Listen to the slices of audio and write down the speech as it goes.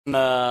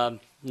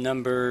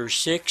Number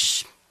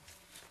 6.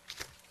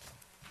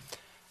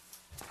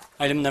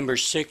 Item number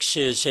 6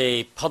 is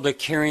a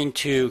public hearing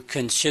to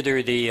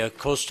consider the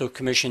Coastal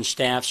Commission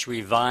staff's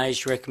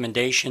revised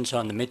recommendations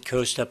on the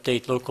Mid-Coast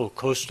Update Local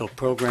Coastal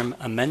Program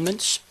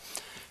amendments.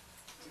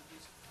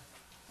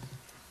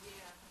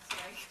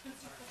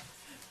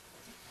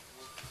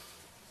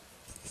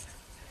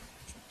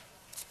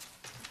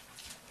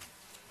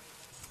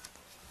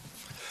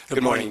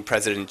 Good morning,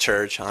 President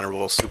Church,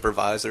 Honorable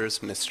Supervisors,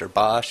 Mr.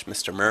 Bosch,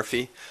 Mr.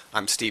 Murphy.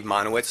 I'm Steve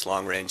Monowitz,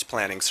 Long Range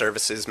Planning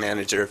Services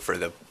Manager for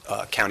the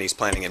County's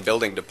Planning and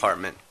Building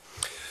Department.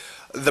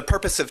 The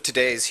purpose of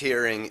today's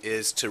hearing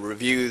is to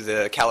review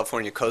the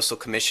California Coastal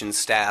Commission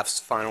staff's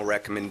final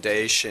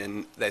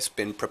recommendation that's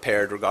been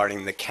prepared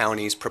regarding the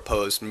county's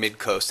proposed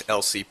Mid-Coast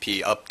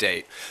LCP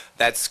update.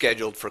 That's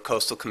scheduled for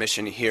Coastal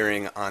Commission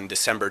hearing on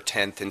December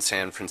 10th in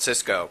San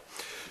Francisco.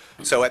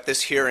 So at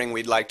this hearing,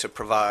 we'd like to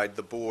provide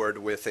the board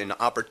with an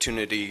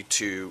opportunity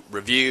to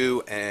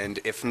review and,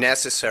 if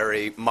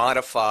necessary,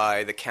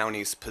 modify the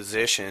county's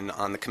position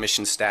on the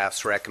commission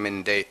staff's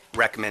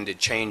recommended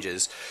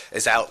changes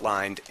as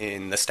outlined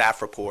in the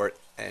staff report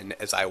and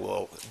as I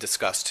will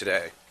discuss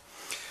today.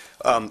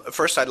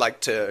 First, I'd like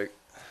to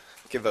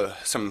give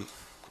some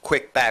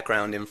quick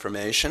background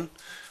information.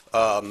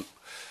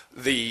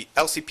 The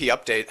LCP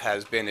update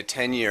has been a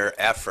 10-year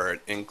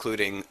effort,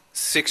 including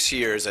 6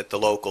 years at the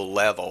local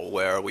level,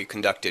 where we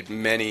conducted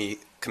many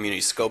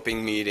community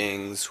scoping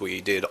meetings,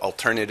 we did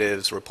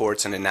alternatives,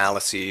 reports and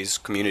analyses,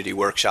 community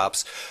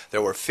workshops.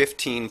 There were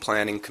 15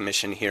 Planning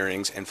Commission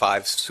hearings and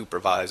 5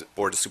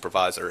 Board of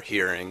Supervisor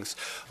hearings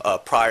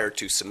prior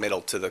to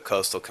submittal to the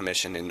Coastal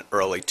Commission in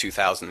early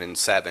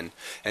 2007.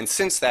 And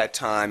since that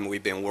time,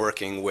 we've been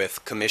working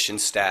with Commission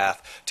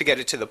staff to get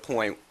it to the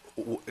point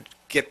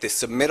get the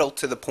submittal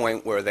to the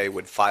point where they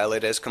would file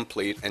it as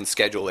complete and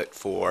schedule it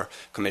for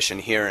commission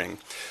hearing.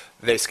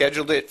 They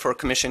scheduled it for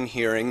commission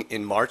hearing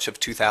in March of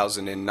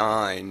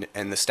 2009,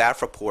 and the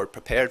staff report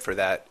prepared for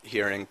that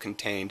hearing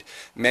contained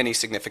many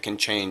significant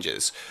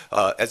changes.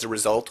 As a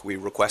result, we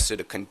requested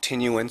a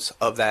continuance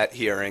of that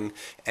hearing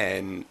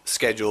and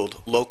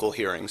scheduled local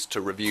hearings to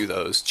review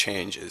those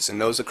changes, and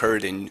those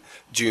occurred in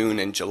June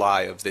and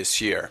July of this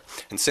year.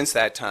 And since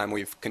that time,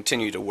 we've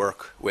continued to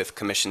work with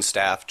commission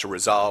staff to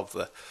resolve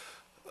the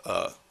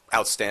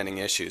outstanding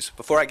issues.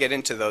 Before I get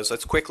into those,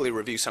 let's quickly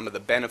review some of the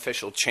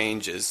beneficial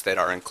changes that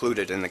are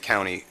included in the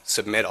county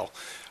submittal.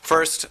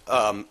 First,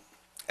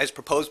 as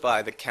proposed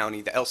by the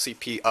county, the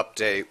LCP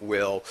update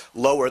will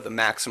lower the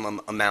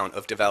maximum amount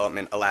of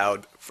development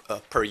allowed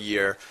per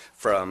year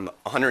from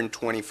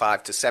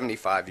 125 to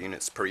 75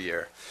 units per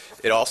year.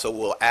 It also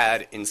will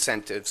add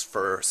incentives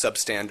for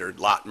substandard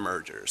lot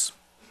mergers.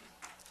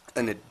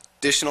 An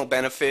additional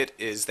benefit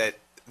is that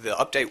the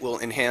update will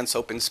enhance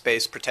open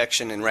space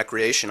protection and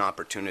recreation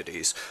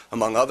opportunities,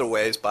 among other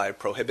ways by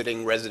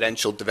prohibiting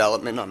residential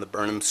development on the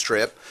Burnham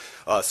Strip,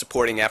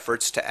 supporting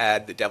efforts to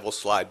add the Devil's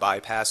Slide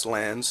bypass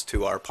lands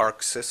to our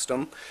park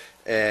system,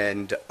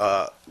 and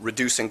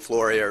reducing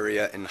floor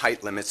area and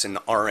height limits in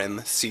RM,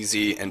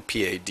 CZ, and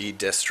PAD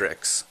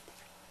districts.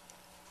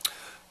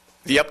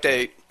 The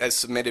update, as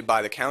submitted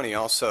by the county,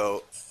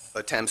 also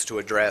attempts to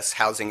address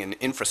housing and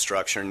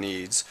infrastructure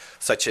needs,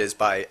 such as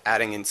by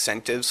adding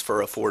incentives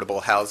for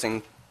affordable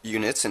housing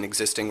units in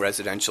existing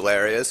residential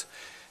areas,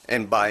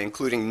 and by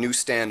including new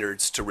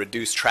standards to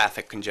reduce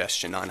traffic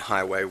congestion on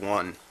Highway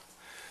 1.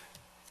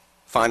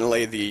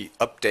 Finally, the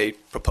update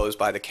proposed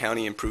by the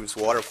county improves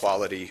water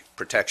quality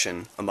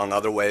protection, among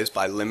other ways,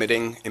 by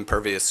limiting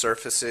impervious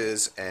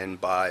surfaces and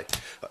by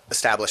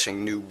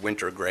establishing new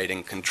winter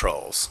grading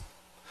controls.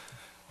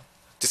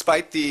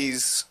 Despite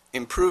these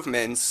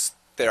improvements,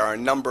 there are a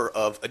number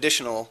of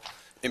additional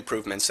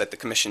improvements that the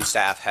Commission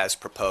staff has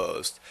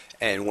proposed.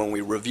 And when we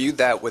reviewed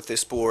that with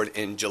this board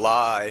in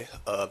July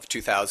of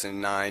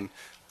 2009,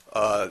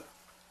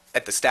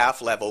 at the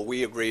staff level,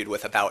 we agreed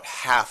with about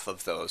half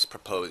of those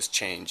proposed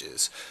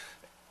changes.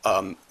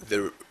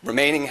 The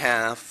remaining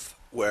half,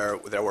 where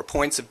there were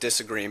points of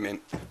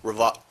disagreement,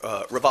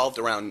 revolved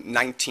around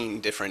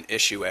 19 different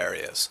issue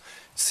areas.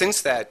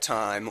 Since that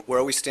time,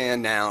 where we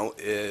stand now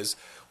is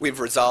we've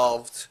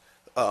resolved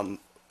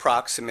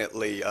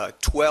approximately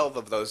 12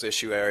 of those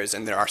issue areas,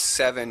 and there are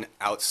 7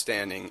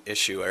 outstanding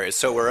issue areas.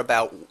 So we're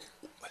about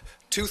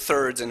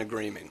 2/3 in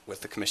agreement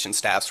with the Commission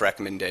staff's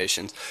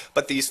recommendations.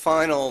 But these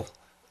final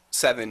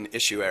 7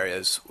 issue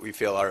areas we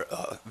feel are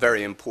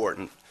very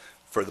important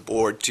for the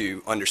board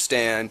to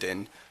understand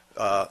and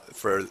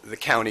for the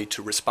county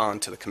to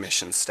respond to the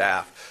Commission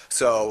staff.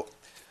 So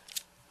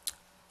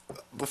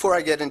before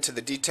I get into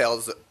the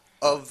details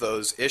of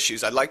those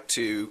issues, I'd like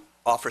to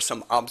offer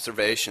some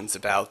observations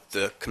about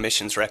the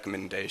Commission's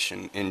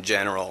recommendation in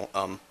general.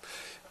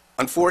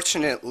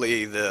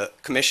 Unfortunately, the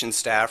Commission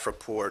staff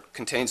report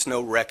contains no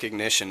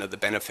recognition of the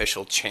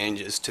beneficial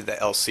changes to the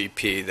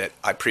LCP that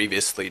I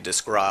previously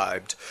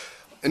described,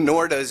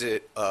 nor does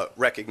it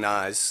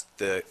recognize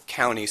the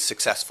county's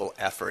successful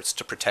efforts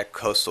to protect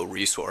coastal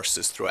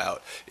resources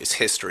throughout its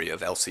history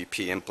of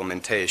LCP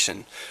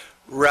implementation.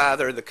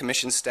 Rather, the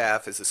Commission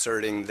staff is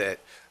asserting that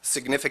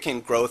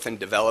significant growth and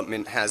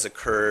development has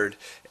occurred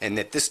and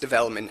that this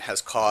development has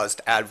caused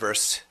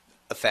adverse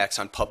effects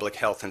on public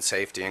health and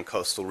safety and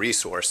coastal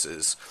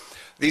resources.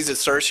 These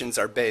assertions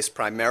are based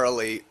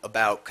primarily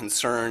about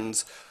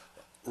concerns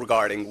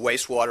regarding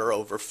wastewater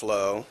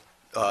overflow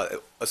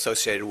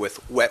associated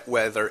with wet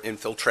weather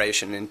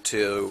infiltration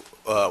into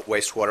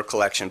wastewater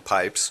collection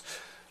pipes,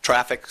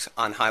 traffic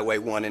on Highway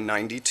 1 and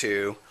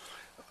 92,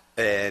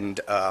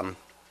 and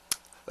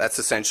that's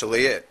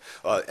essentially it.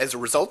 As a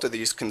result of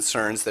these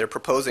concerns, they're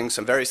proposing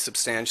some very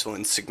substantial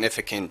and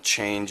significant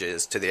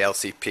changes to the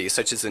LCP,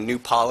 such as a new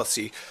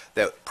policy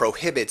that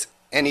prohibits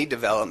any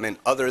development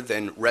other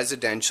than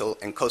residential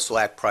and Coastal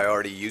Act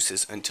priority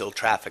uses until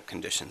traffic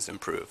conditions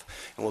improve.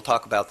 And we'll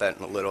talk about that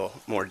in a little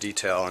more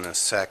detail in a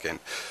second.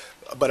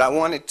 But I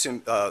wanted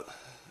to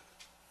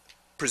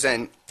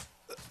present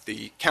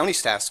the county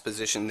staff's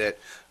position that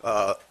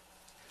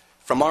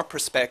from our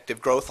perspective,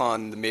 growth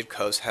on the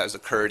Mid-Coast has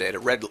occurred at a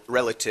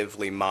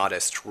relatively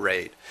modest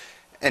rate,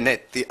 and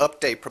that the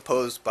update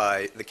proposed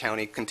by the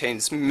county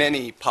contains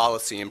many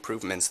policy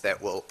improvements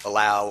that will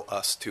allow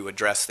us to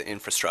address the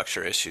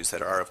infrastructure issues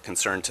that are of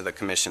concern to the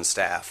Commission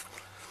staff.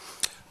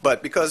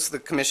 But because the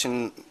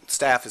Commission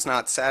staff is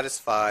not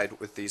satisfied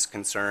with these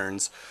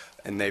concerns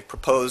and they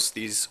propose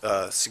these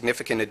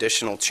significant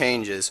additional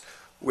changes,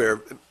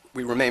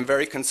 we remain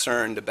very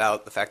concerned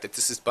about the fact that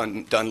this has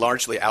been done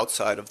largely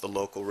outside of the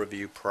local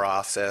review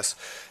process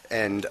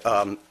and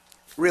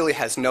really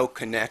has no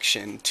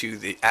connection to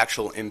the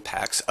actual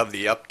impacts of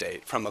the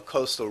update. From a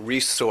coastal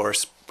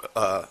resource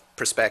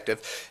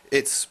perspective,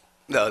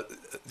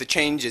 the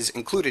changes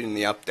included in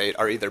the update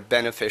are either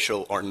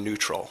beneficial or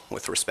neutral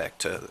with respect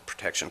to the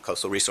protection of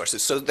coastal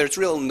resources. So there's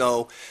really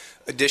no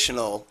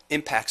additional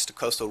impacts to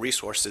coastal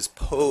resources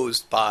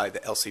posed by the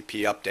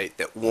LCP update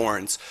that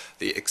warrants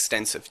the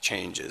extensive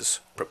changes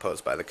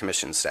proposed by the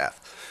Commission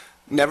staff.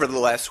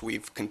 Nevertheless,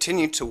 we've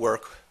continued to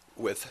work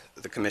with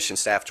the Commission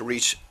staff to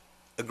reach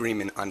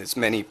agreement on as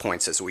many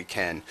points as we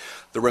can.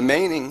 The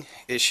remaining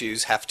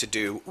issues have to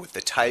do with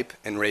the type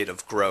and rate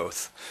of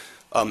growth.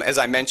 As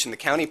I mentioned, the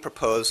county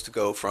proposed to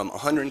go from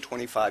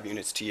 125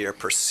 units per year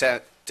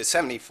to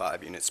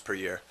 75 units per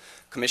year.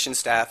 Commission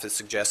staff is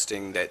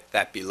suggesting that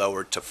that be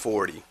lowered to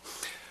 40.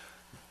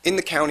 In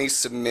the county's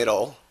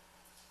submittal,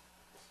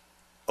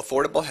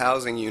 affordable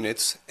housing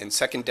units and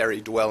secondary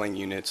dwelling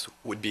units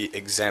would be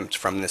exempt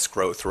from this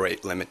growth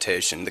rate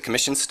limitation. The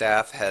Commission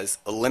staff has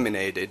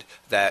eliminated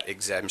that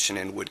exemption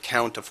and would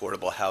count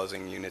affordable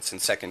housing units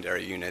and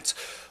secondary units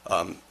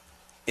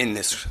in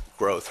this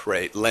growth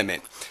rate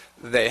limit.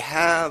 They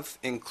have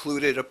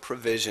included a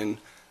provision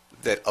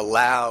that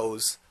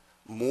allows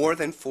more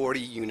than 40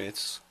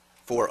 units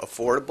for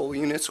affordable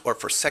units or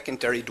for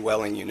secondary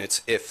dwelling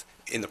units if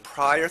in the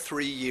prior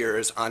 3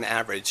 years on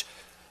average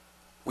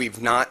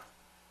we've not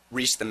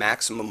reached the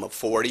maximum of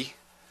 40,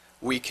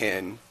 we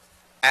can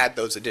add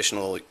those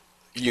additional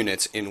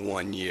units in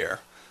 1 year,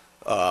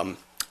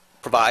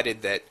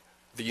 provided that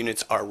the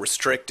units are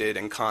restricted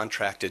and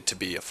contracted to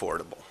be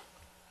affordable.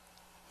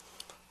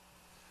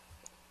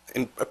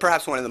 And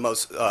perhaps one of the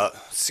most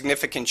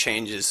significant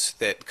changes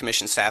that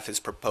Commission staff is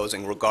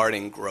proposing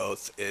regarding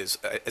growth is,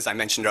 as I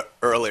mentioned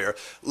earlier,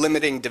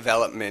 limiting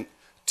development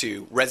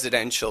to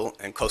residential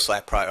and Coastal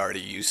Act priority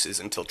uses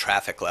until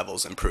traffic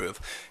levels improve.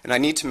 And I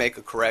need to make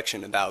a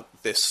correction about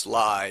this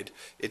slide.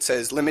 It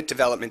says limit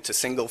development to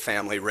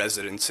single-family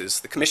residences.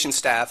 The Commission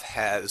staff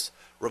has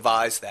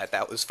revised that.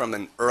 That was from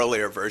an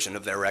earlier version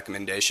of their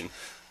recommendation.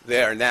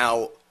 They are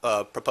now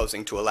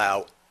proposing to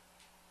allow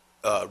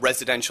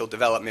residential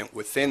development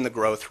within the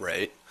growth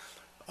rate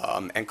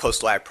and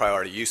Coastal Act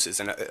priority uses.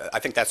 And I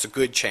think that's a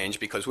good change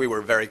because we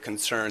were very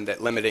concerned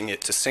that limiting it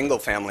to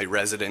single-family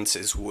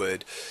residences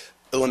would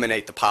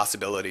eliminate the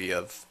possibility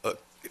of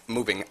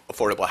moving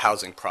affordable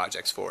housing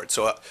projects forward.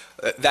 So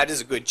that is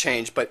a good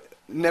change, but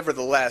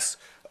nevertheless,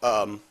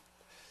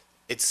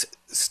 it's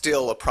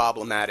still a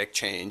problematic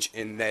change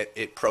in that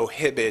it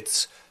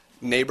prohibits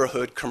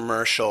neighborhood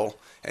commercial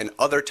and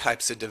other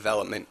types of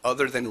development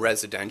other than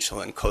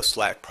residential and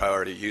Coastal Act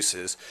priority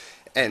uses.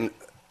 And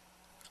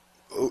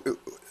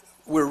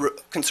we're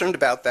concerned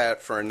about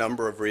that for a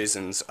number of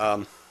reasons.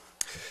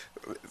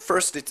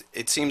 First,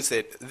 it seems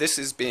that this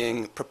is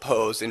being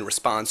proposed in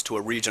response to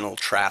a regional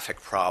traffic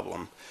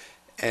problem.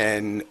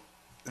 And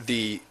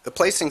the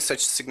placing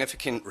such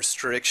significant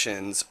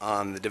restrictions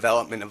on the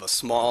development of a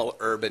small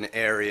urban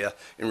area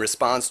in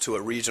response to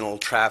a regional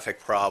traffic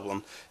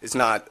problem is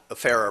not a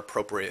fair or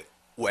appropriate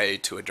way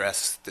to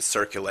address the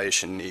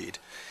circulation need.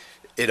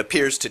 It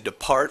appears to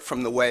depart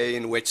from the way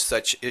in which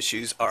such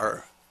issues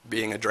are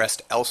being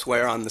addressed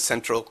elsewhere on the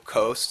Central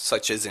Coast,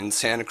 such as in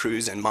Santa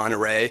Cruz and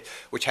Monterey,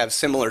 which have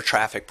similar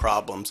traffic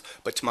problems,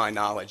 but to my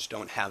knowledge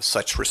don't have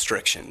such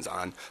restrictions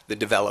on the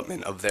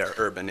development of their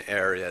urban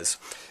areas.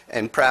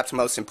 And perhaps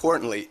most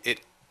importantly, it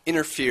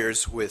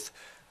interferes with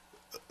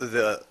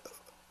the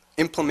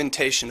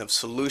implementation of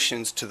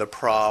solutions to the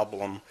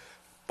problem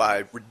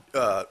by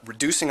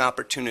reducing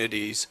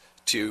opportunities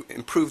to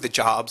improve the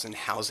jobs and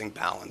housing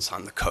balance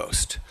on the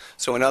coast.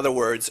 So in other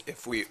words,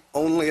 if we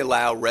only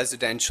allow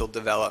residential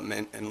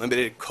development and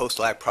limited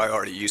coastal act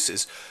priority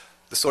uses,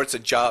 the sorts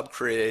of job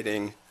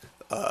creating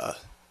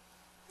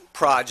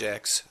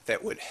projects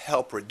that would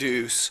help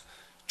reduce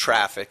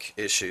traffic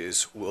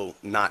issues will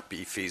not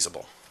be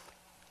feasible.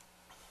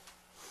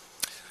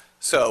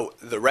 So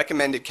the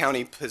recommended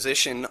county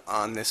position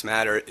on this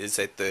matter is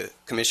that the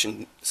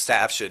commission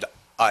staff should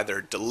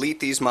either delete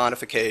these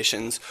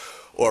modifications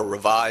or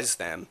revise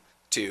them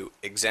to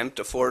exempt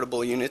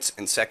affordable units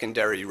and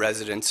secondary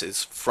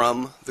residences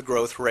from the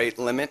growth rate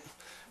limit,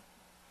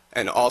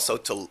 and also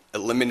to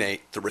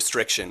eliminate the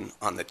restriction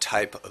on the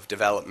type of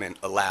development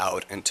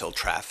allowed until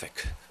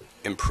traffic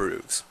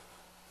improves.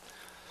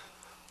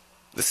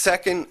 The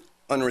second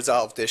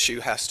unresolved issue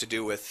has to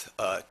do with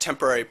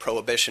temporary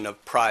prohibition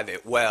of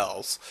private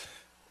wells.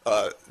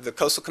 The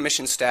Coastal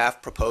Commission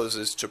staff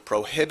proposes to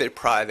prohibit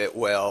private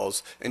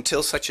wells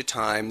until such a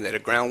time that a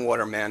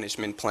groundwater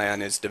management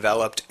plan is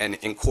developed and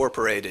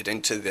incorporated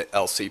into the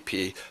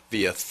LCP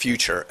via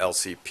future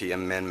LCP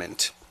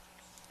amendment.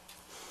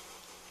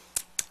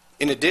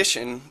 In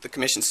addition, the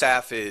Commission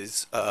staff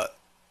is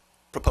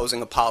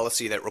proposing a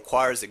policy that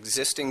requires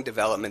existing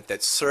development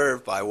that's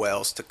served by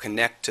wells to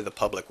connect to the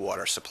public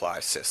water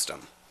supply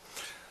system.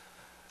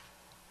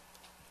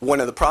 One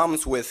of the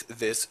problems with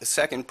this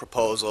second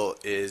proposal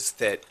is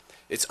that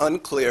it's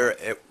unclear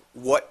at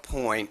what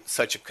point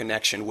such a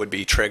connection would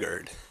be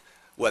triggered,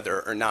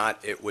 whether or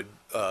not it would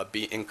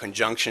be in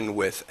conjunction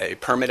with a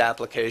permit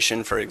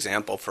application, for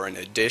example, for an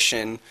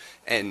addition,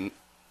 and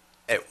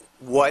at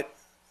what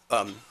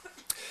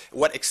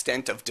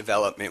extent of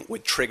development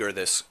would trigger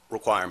this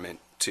requirement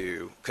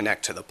to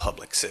connect to the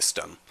public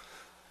system.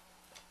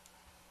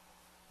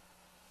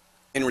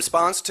 In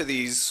response to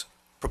these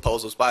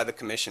proposals by the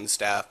Commission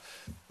staff,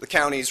 the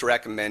county is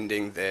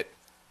recommending that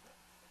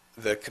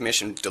the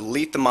Commission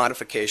delete the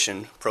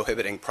modification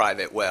prohibiting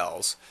private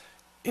wells.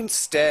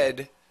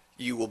 Instead,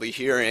 you will be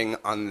hearing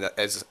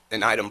as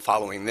an item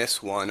following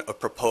this one, a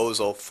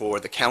proposal for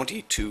the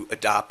county to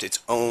adopt its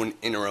own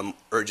interim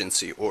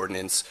urgency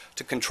ordinance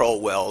to control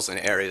wells in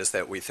areas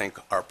that we think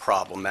are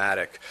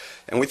problematic.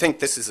 And we think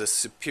this is a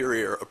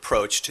superior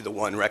approach to the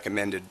one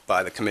recommended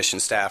by the Commission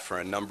staff for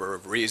a number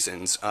of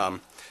reasons.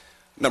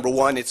 Number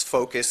one, it's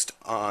focused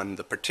on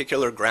the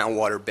particular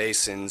groundwater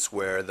basins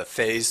where the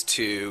Phase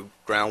 2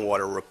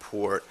 groundwater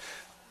report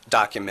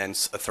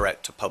documents a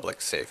threat to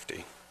public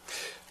safety.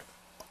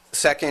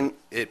 Second,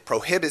 it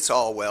prohibits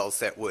all wells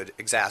that would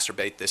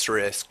exacerbate this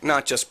risk,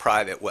 not just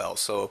private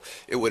wells. So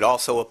it would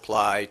also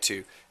apply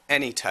to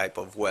any type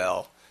of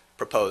well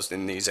proposed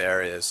in these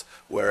areas,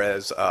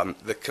 whereas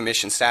the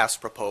Commission staff's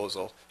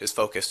proposal is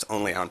focused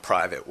only on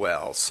private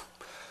wells.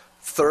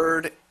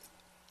 Third,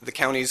 the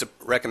county's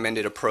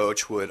recommended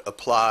approach would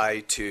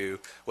apply to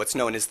what's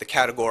known as the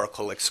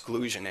categorical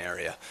exclusion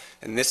area.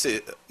 And this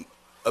is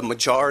a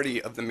majority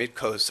of the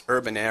mid-coast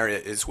urban area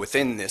is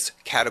within this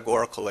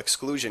categorical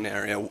exclusion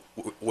area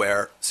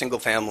where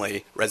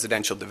single-family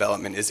residential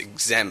development is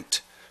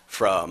exempt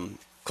from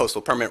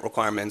coastal permit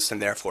requirements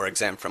and therefore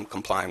exempt from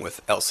complying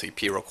with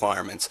LCP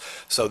requirements.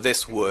 So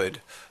this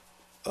would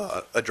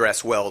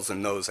address wells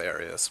in those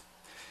areas.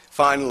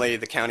 Finally,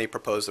 the county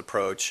proposed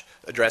approach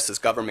addresses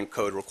government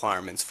code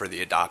requirements for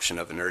the adoption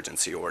of an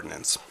urgency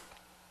ordinance.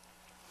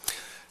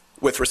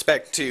 With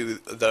respect to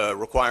the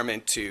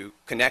requirement to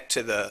connect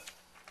to the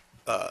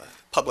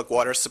public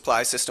water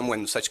supply system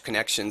when such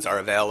connections are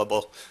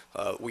available,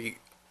 we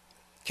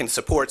can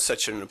support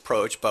such an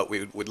approach, but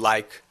we would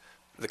like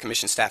the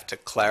Commission staff to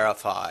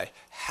clarify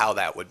how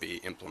that would be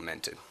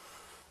implemented.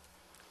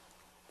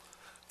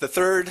 The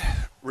third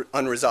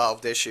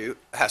unresolved issue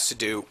has to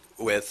do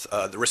with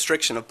the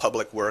restriction of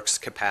public works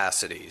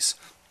capacities.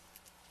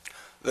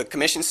 The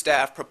Commission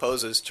staff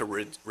proposes to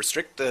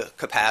restrict the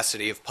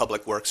capacity of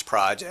public works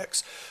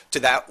projects to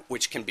that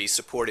which can be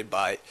supported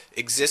by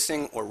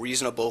existing or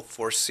reasonably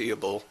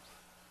foreseeable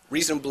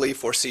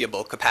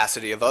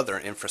capacity of other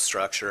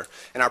infrastructure.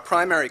 And our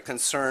primary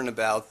concern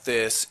about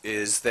this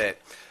is that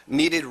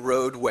needed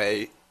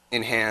roadway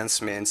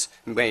enhancements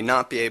may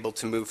not be able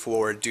to move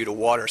forward due to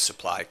water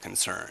supply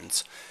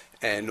concerns.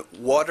 And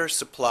water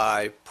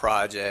supply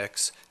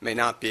projects may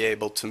not be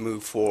able to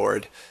move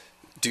forward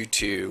due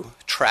to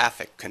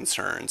traffic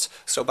concerns.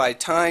 So by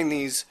tying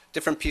these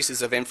different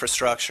pieces of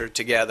infrastructure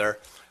together,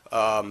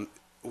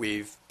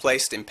 we've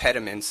placed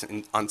impediments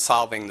on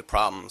solving the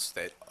problems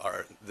that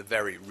are the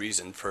very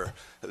reason for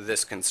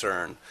this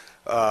concern.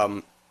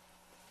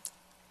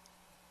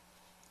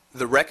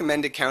 The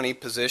recommended county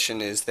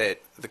position is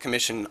that the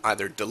Commission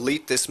either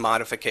delete this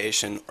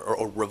modification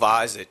or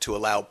revise it to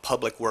allow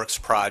public works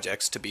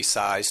projects to be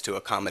sized to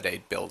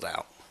accommodate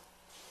build-out.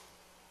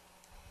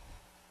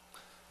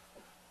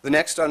 The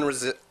next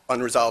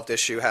unresolved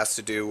issue has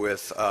to do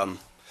with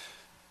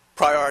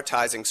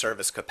prioritizing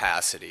service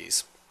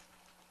capacities.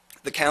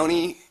 The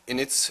county, in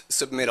its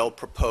submittal,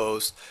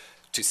 proposed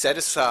to set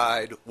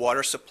aside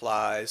water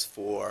supplies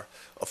for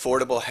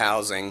affordable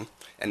housing,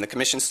 and the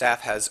Commission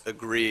staff has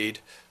agreed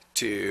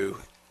to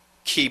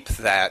keep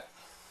that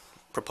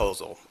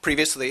proposal.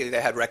 Previously,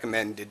 they had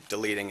recommended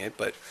deleting it,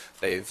 but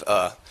they've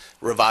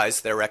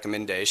revised their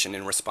recommendation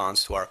in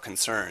response to our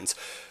concerns.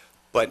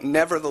 But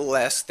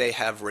nevertheless, they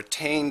have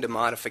retained a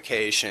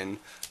modification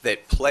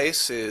that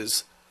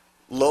places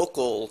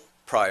local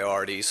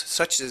priorities,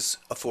 such as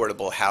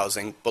affordable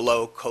housing,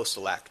 below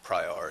Coastal Act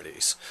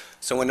priorities.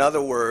 So in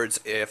other words,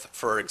 if,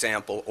 for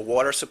example, a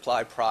water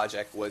supply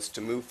project was to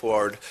move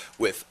forward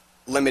with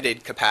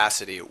limited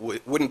capacity, it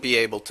wouldn't be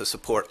able to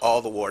support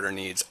all the water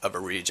needs of a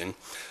region.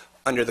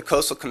 Under the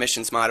Coastal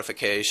Commission's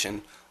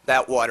modification,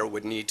 that water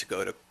would need to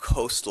go to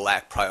Coastal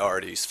Act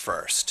priorities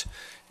first.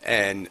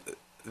 And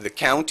the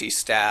county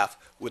staff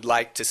would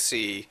like to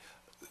see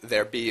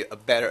there be a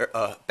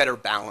better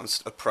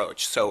balanced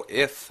approach. So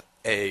if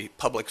a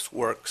public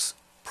works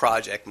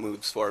project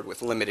moves forward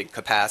with limited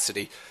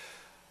capacity,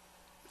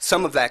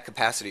 some of that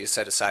capacity is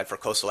set aside for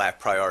Coastal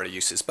Act priority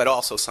uses, but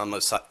also some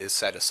is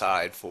set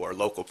aside for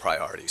local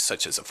priorities,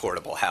 such as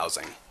affordable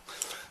housing.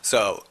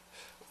 So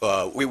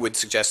we would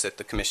suggest that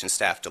the Commission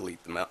staff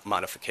delete the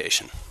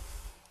modification.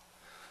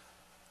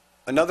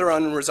 Another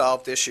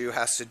unresolved issue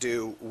has to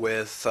do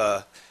with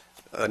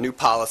a new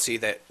policy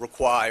that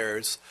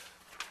requires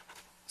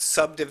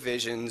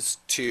subdivisions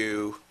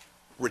to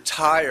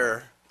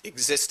retire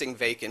existing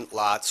vacant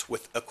lots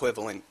with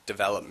equivalent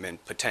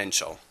development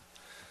potential.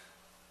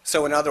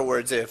 So in other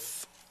words,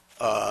 if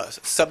a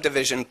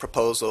subdivision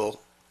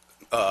proposal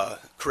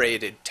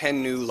created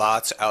 10 new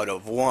lots out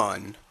of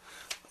one,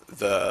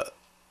 the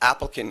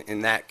applicant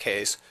in that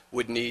case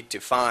would need to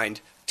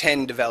find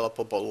 10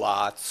 developable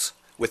lots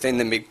within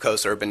the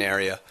mid-coast urban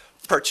area,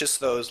 purchase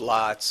those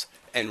lots,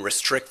 and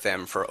restrict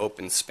them for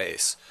open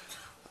space.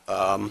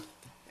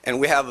 And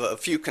we have a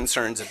few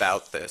concerns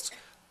about this.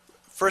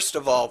 First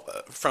of all,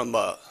 from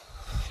a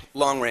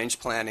long-range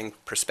planning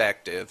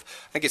perspective,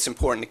 I think it's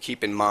important to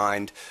keep in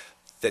mind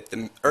that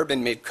the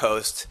urban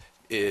mid-coast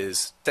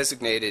is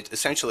designated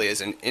essentially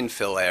as an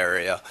infill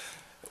area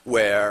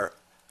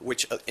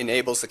which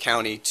enables the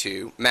county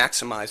to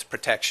maximize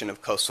protection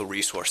of coastal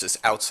resources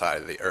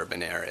outside of the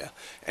urban area.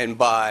 And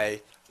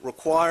by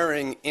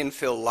requiring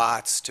infill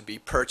lots to be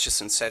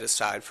purchased and set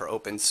aside for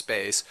open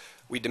space,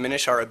 we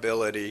diminish our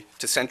ability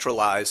to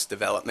centralize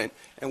development,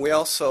 and we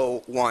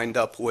also wind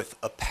up with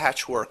a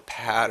patchwork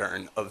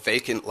pattern of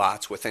vacant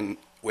lots within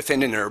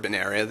an urban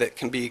area that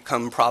can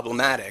become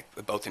problematic,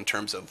 both in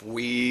terms of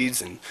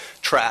weeds and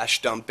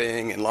trash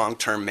dumping and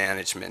long-term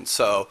management.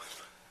 So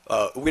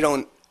we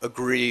don't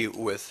agree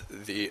with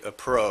the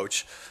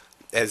approach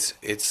as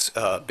it's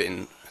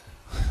been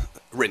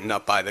written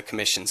up by the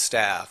Commission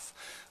staff.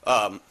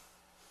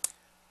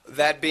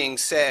 That being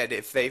said,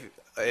 if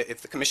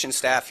the Commission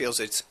staff feels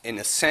it's an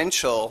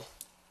essential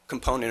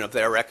component of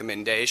their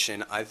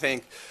recommendation, I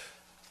think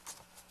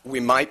we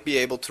might be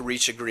able to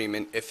reach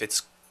agreement if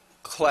it's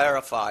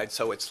clarified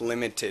so it's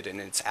limited in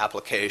its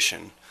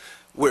application.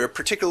 We're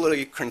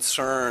particularly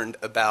concerned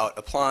about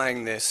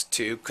applying this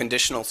to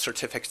conditional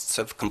certificates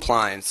of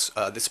compliance.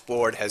 This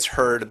board has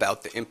heard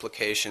about the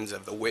implications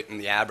of the Witt and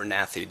the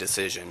Abernathy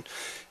decision,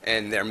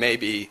 and there may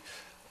be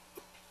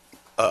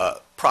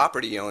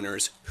property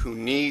owners who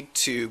need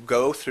to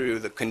go through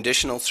the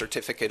conditional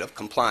certificate of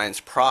compliance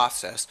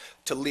process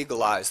to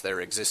legalize their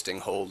existing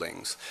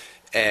holdings.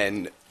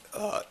 And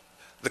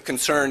the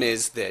concern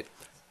is that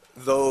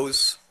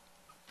those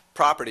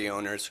property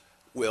owners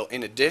will,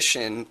 in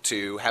addition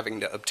to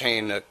having to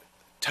obtain a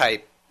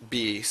Type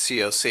B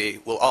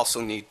COC, will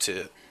also need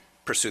to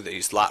pursue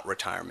these lot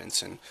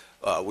retirements, and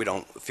we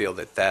don't feel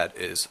that that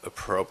is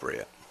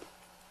appropriate.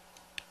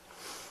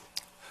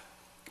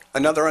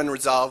 Another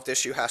unresolved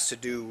issue has to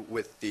do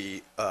with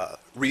the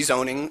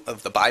rezoning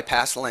of the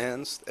bypass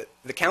lands.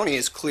 The county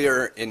is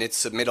clear in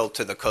its submittal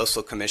to the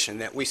Coastal Commission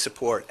that we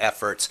support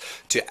efforts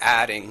to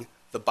adding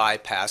the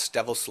bypass,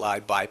 Devil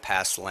Slide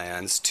bypass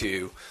lands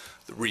to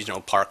the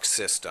regional park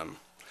system.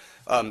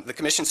 The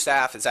Commission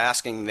staff is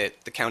asking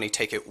that the county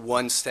take it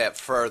one step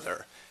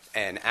further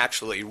and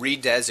actually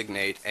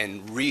redesignate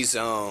and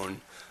rezone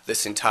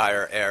this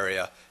entire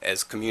area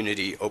as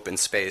community open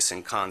space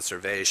and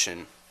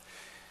conservation.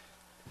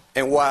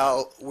 And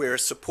while we're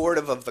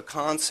supportive of the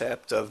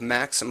concept of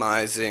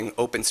maximizing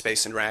open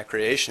space and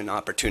recreation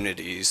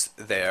opportunities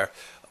there,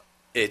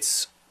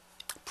 it's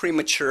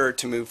premature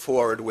to move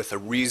forward with a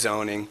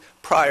rezoning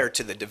prior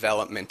to the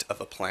development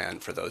of a plan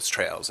for those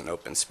trails and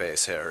open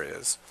space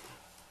areas.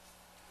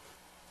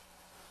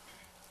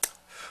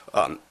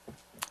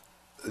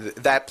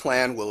 That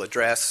plan will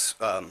address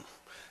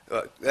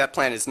that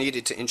plan is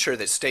needed to ensure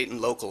that state and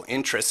local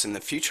interests in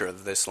the future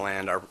of this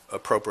land are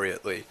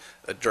appropriately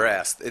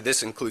addressed.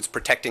 This includes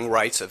protecting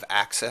rights of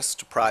access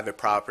to private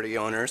property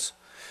owners,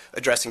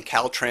 addressing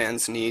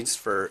Caltrans needs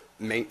for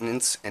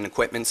maintenance and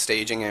equipment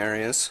staging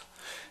areas,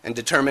 and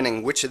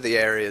determining which of the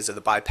areas of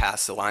the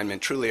bypass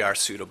alignment truly are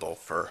suitable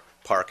for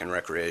park and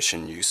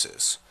recreation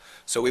uses.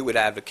 So we would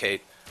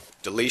advocate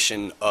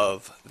deletion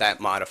of that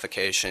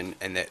modification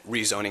and that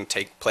rezoning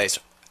take place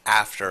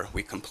after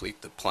we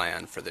complete the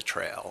plan for the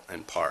trail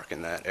and park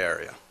in that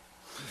area.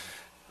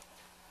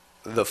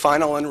 The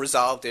final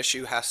unresolved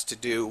issue has to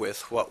do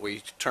with what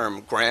we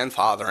term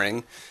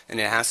grandfathering, and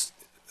it has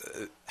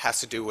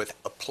to do with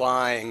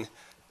applying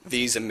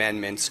these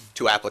amendments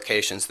to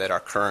applications that are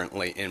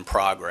currently in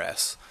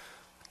progress.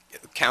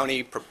 The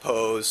county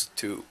proposed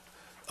to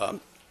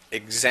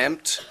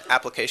exempt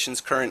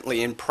applications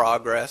currently in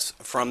progress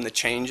from the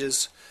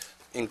changes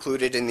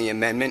included in the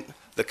amendment.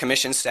 The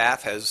Commission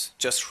staff has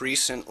just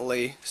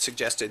recently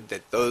suggested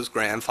that those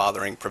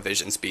grandfathering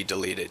provisions be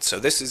deleted. So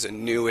this is a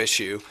new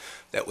issue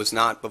that was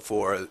not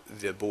before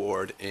the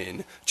board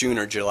in June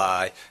or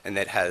July and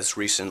that has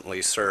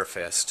recently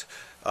surfaced.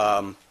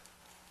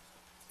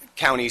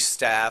 County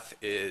staff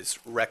is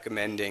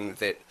recommending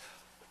that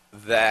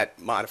that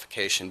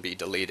modification be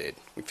deleted.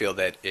 We feel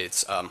that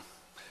it's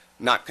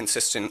not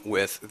consistent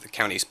with the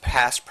county's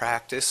past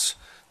practice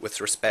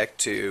with respect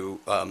to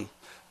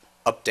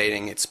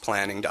updating its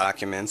planning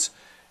documents,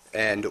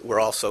 and we're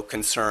also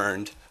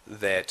concerned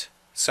that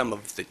some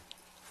of the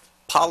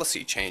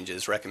policy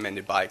changes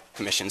recommended by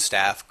Commission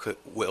staff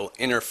will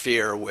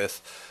interfere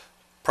with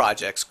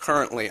projects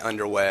currently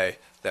underway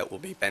that will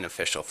be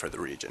beneficial for the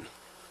region.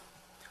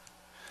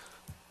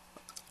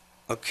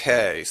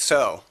 Okay,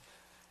 so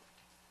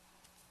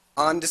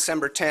on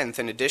December 10th,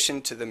 in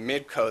addition to the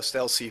Mid-Coast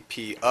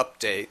LCP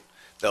update,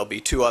 there'll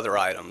be two other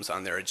items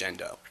on their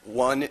agenda.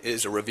 One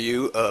is a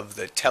review of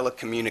the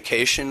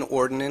telecommunication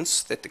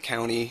ordinance that the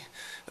county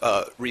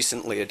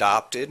recently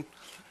adopted,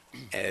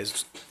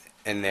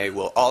 and they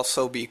will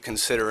also be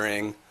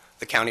considering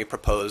the county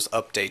proposed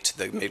update to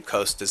the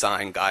Mid-Coast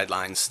Design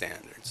Guidelines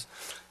Standards.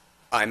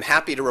 I'm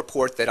happy to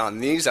report that on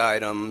these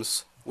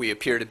items, we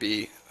appear to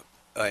be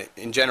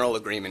in general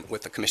agreement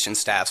with the Commission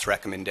staff's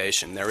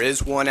recommendation. There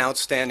is one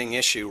outstanding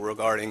issue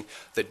regarding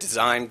the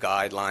design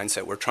guidelines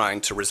that we're trying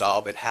to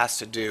resolve. It has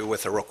to do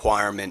with a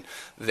requirement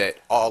that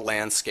all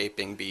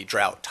landscaping be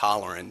drought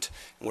tolerant.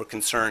 And we're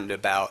concerned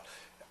about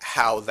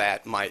how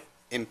that might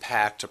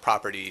impact a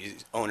property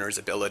owner's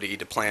ability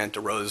to plant a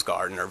rose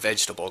garden or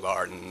vegetable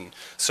garden.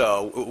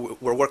 So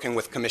we're working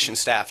with Commission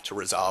staff to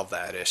resolve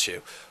that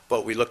issue.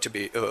 But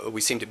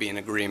we seem to be in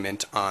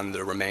agreement on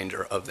the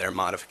remainder of their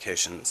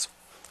modifications.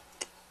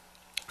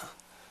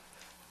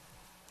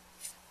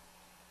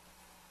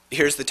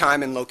 Here's the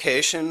time and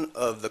location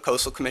of the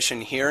Coastal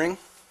Commission hearing.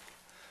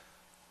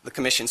 The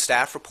Commission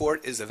staff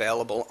report is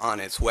available on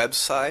its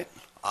website.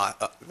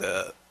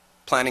 The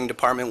Planning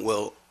Department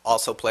will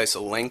also place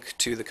a link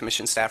to the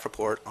Commission staff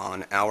report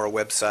on our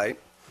website.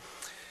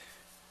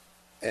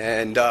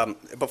 And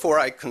before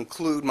I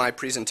conclude my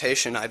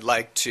presentation, I'd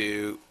like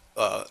to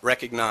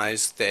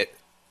recognize that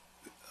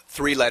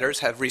 3 letters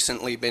have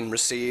recently been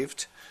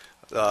received.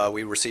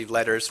 We received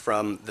letters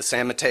from the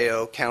San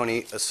Mateo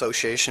County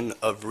Association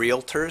of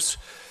Realtors,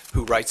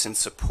 who writes in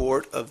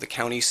support of the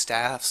county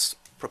staff's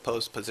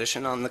proposed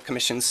position on the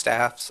Commission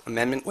staff's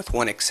amendment, with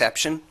one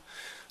exception.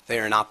 They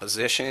are in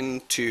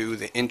opposition to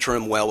the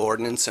interim well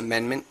ordinance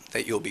amendment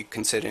that you'll be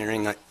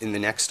considering in the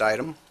next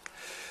item.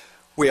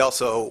 We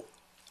also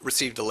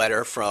received a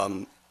letter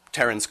from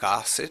Terrence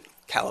Gossett,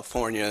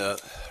 California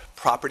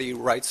Property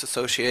Rights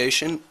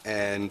Association,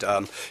 and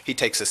he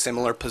takes a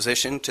similar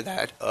position to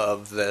that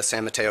of the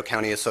San Mateo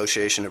County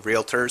Association of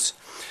Realtors.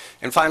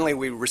 And finally,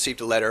 we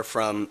received a letter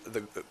from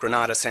the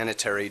Granada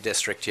Sanitary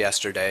District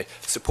yesterday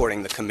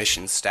supporting the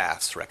Commission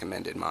staff's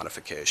recommended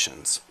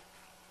modifications.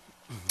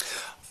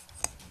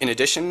 In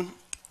addition,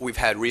 we've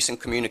had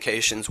recent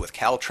communications with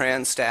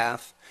Caltrans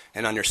staff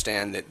and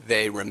understand that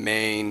they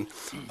remain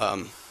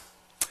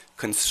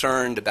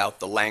concerned about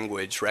the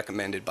language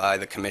recommended by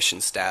the Commission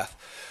staff,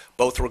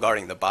 both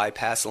regarding the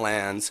bypass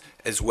lands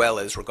as well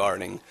as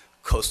regarding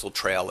coastal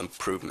trail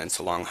improvements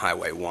along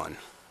Highway 1.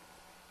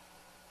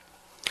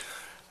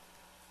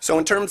 So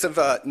in terms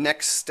of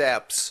next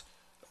steps,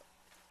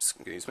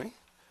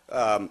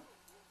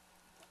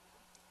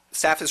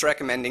 staff is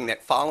recommending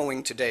that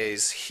following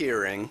today's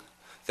hearing,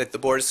 that the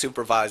Board of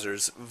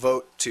Supervisors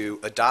vote to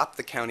adopt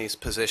the county's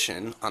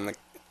position on the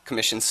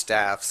Commission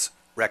staff's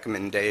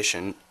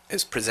recommendation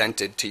as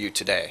presented to you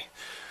today,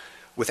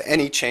 with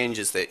any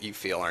changes that you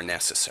feel are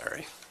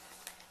necessary.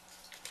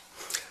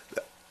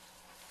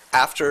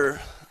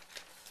 After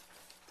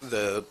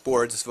the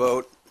board's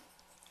vote,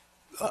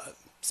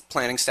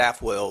 planning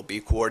staff will be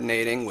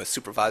coordinating with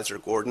Supervisor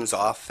Gordon's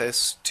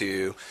office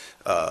to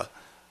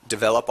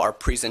develop our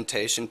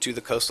presentation to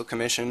the Coastal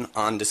Commission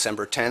on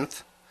December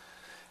 10th.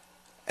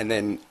 And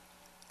then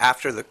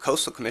after the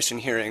Coastal Commission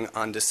hearing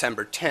on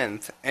December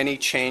 10th, any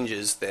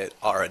changes that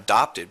are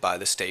adopted by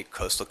the State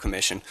Coastal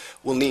Commission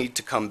will need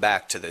to come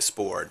back to this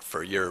board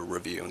for your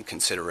review and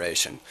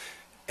consideration.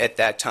 At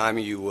that time,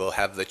 you will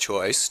have the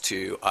choice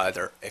to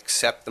either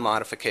accept the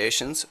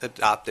modifications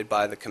adopted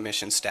by the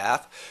Commission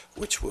staff,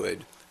 which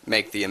would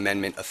make the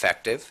amendment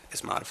effective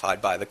as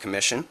modified by the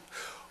Commission,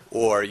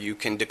 or you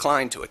can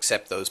decline to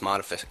accept those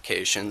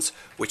modifications,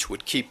 which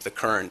would keep the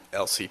current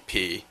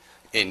LCP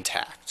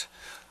intact.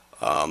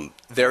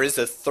 There is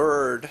a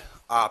third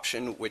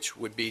option, which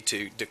would be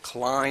to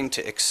decline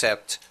to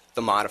accept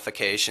the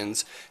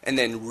modifications and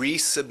then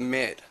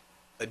resubmit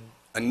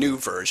a new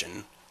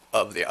version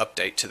of the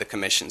update to the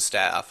commission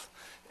staff.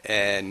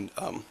 And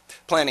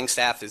planning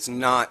staff is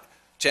not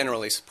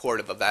generally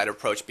supportive of that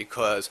approach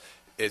because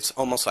it's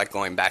almost like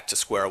going back to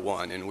square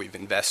one, and we've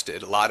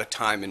invested a lot of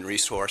time and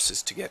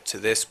resources to get to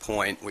this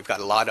point. We've got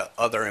a lot of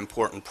other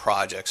important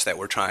projects that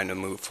we're trying to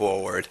move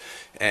forward,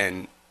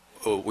 and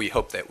we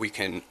hope that we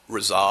can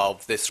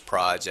resolve this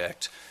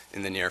project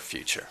in the near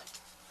future.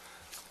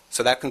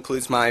 So that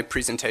concludes my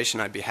presentation.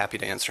 I'd be happy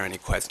to answer any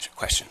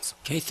questions.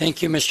 Okay,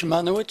 thank you, Mr.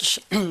 Monowitz.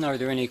 Are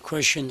there any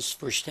questions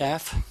for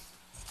staff?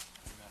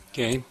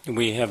 Okay,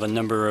 we have a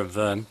number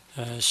of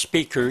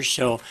speakers,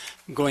 so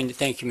I'm going to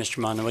thank you, Mr.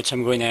 Monowitz.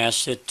 I'm going to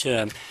ask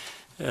that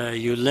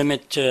you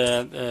limit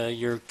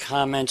your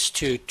comments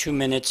to 2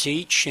 minutes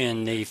each,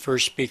 and the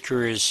first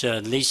speaker is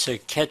Lisa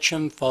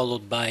Ketchum,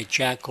 followed by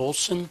Jack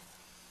Olson.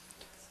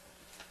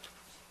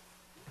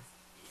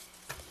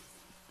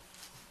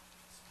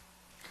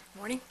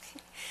 Morning.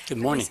 Good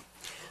morning.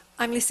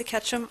 I'm Lisa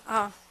Ketchum,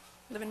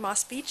 live in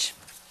Moss Beach.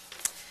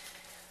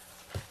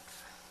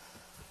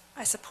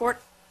 I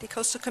support the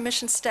Coastal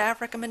Commission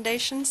staff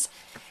recommendations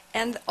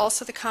and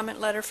also the comment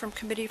letter from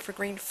Committee for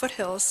Green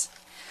Foothills.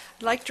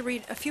 I'd like to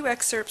read a few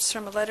excerpts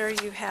from a letter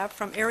you have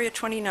from Area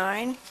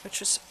 29, which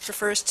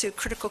refers to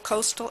Critical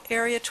Coastal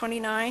Area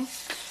 29.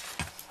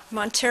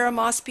 Montero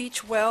Moss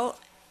Beach Well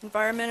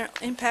Environmental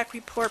Impact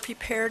Report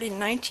prepared in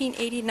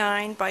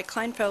 1989 by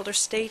Kleinfelder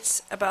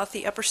states about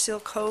the Upper Seal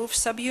Cove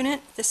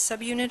subunit. This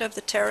subunit of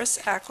the Terrace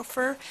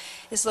Aquifer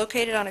is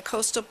located on a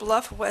coastal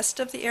bluff west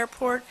of the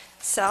airport,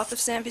 south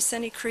of San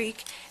Vicente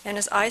Creek, and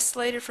is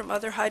isolated from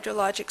other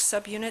hydrologic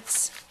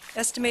subunits.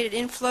 Estimated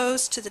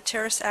inflows to the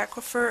Terrace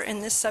Aquifer in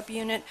this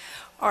subunit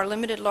are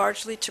limited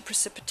largely to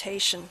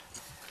precipitation.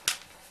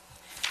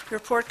 The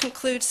report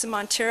concludes the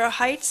Montero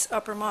Heights,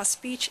 Upper Moss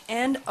Beach,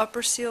 and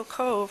Upper Seal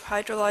Cove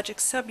hydrologic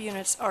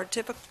subunits are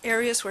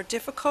areas where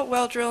difficult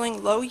well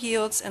drilling, low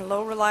yields, and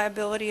low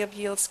reliability of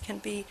yields can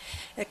be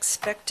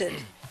expected.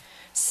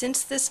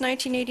 Since this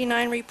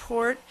 1989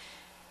 report,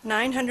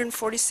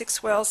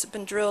 946 wells have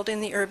been drilled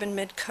in the urban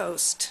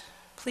mid-coast.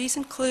 Please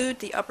include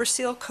the Upper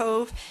Seal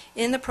Cove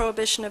in the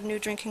prohibition of new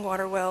drinking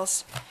water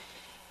wells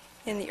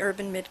in the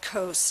urban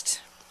mid-coast.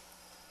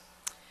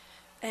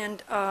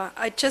 And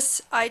I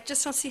just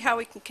don't see how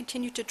we can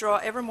continue to draw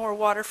ever more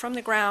water from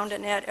the ground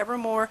and add ever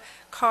more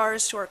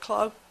cars to our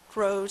clogged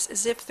roads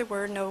as if there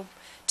were no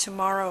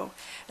tomorrow.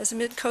 As a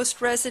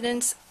mid-coast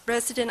resident,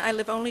 I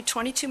live only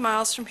 22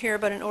 miles from here,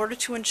 but in order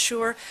to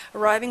ensure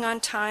arriving on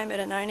time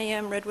at a 9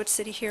 a.m. Redwood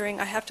City hearing,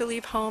 I have to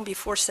leave home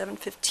before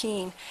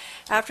 7:15.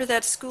 After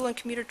that, school and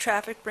commuter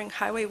traffic bring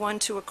Highway 1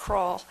 to a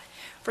crawl.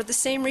 For the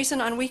same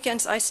reason, on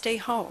weekends, I stay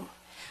home.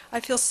 I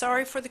feel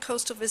sorry for the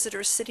coastal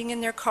visitors sitting in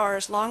their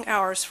cars long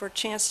hours for a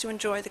chance to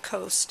enjoy the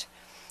coast.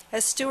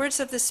 As stewards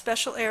of this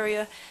special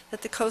area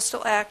that the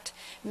Coastal Act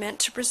meant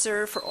to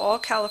preserve for all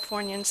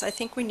Californians, I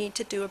think we need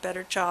to do a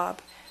better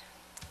job.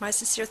 My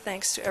sincere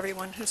thanks to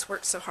everyone who's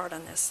worked so hard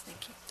on this.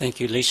 Thank you. Thank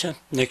you, Lisa.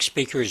 Next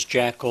speaker is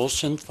Jack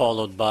Olson,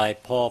 followed by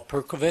Paul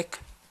Perkovic.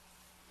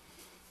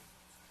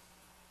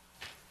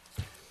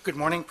 Good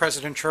morning,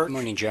 President Church. Good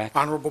morning, Jack.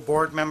 Honorable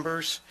board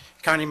members,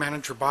 County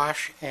Manager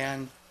Bosch,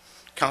 and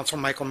Council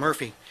Michael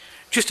Murphy.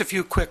 Just a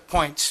few quick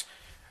points.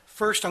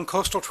 First, on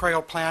coastal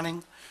trail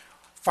planning,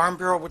 Farm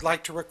Bureau would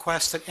like to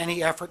request that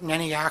any effort and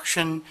any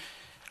action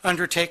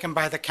undertaken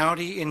by the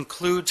county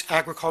includes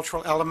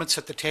agricultural elements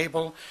at the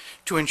table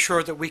to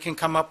ensure that we can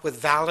come up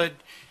with valid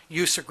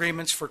use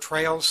agreements for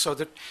trails so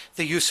that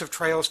the use of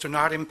trails do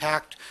not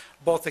impact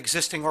both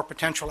existing or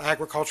potential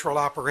agricultural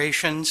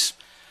operations.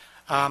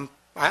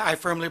 I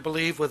firmly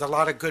believe with a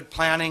lot of good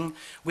planning,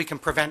 we can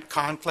prevent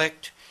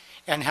conflict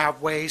and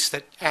have ways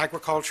that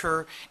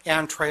agriculture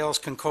and trails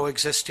can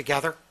coexist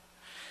together.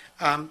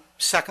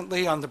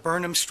 Secondly, on the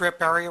Burnham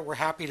Strip area, we're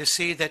happy to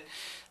see that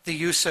the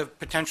use of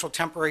potential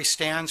temporary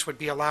stands would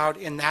be allowed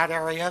in that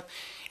area,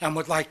 and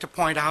would like to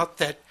point out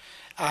that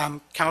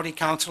County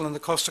Council and the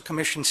Coastal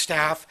Commission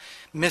staff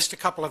missed a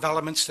couple of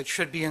elements that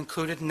should be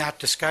included in that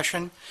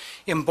discussion.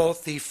 In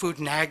both the Food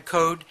and Ag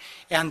Code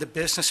and the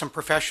Business and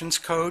Professions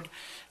Code,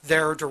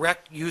 there are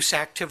direct use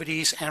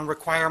activities and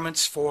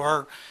requirements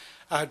for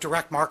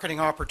direct marketing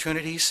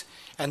opportunities,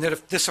 and that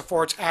if this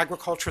affords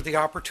agriculture the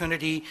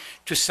opportunity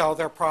to sell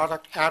their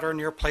product at or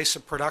near place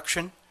of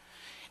production.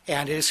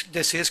 And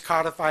this is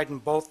codified in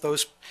both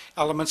those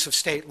elements of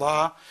state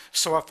law,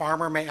 so a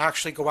farmer may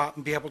actually go out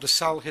and be able to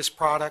sell his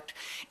product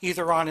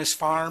either on his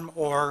farm,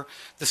 or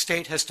the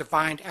state has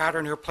defined at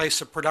or near place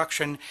of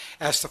production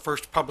as the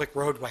first public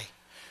roadway.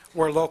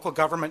 Where local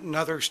government and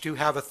others do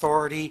have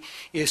authority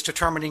is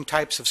determining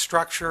types of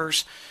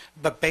structures,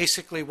 but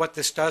basically what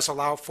this does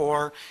allow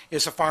for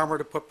is a farmer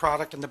to put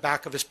product in the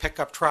back of his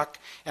pickup truck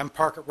and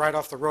park it right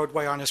off the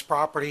roadway on his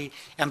property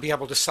and be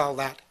able to sell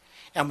that.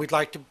 And we'd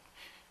like to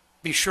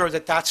be sure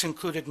that that's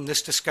included in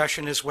this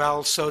discussion as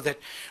well, so that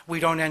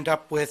we don't end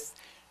up with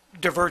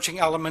diverging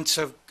elements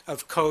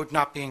of code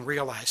not being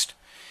realized.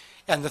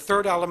 And the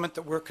third element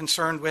that we're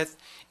concerned with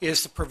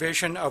is the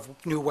provision of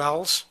new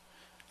wells.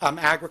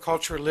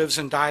 Agriculture lives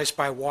and dies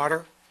by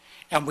water,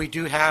 and we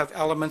do have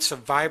elements of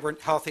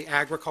vibrant, healthy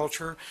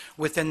agriculture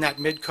within that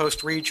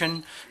mid-coast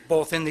region,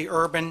 both in the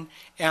urban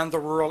and the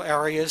rural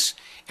areas,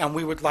 and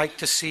we would like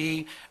to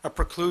see a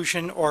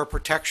preclusion or a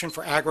protection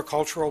for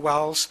agricultural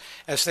wells,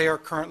 as they are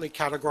currently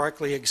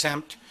categorically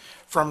exempt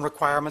from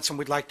requirements, and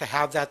we'd like to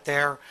have that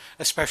there,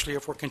 especially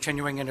if we're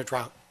continuing in a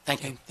drought.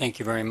 Thank you. Thank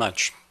you very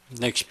much.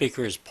 Next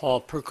speaker is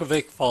Paul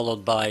Perkovic,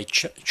 followed by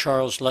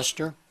Charles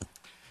Lester.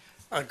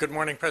 Good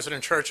morning,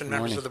 President Church and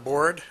members of the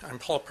board. I'm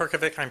Paul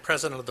Perkovic. I'm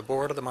president of the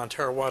board of the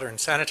Montero Water and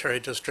Sanitary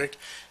District,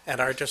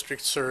 and our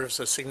district serves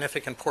a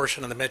significant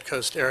portion of the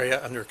mid-coast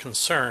area under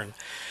concern.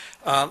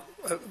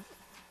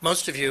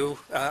 Most of you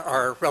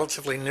are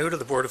relatively new to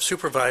the Board of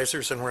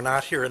Supervisors and were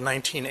not here in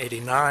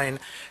 1989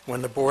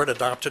 when the board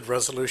adopted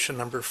resolution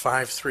number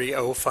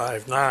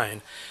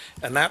 53059.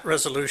 And that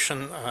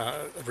resolution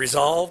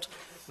resolved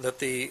that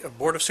the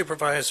Board of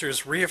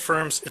Supervisors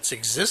reaffirms its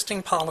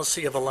existing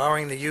policy of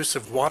allowing the use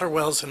of water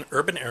wells in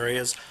urban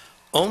areas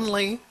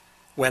only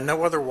when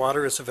no other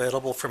water is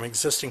available from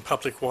existing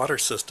public water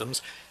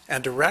systems,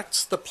 and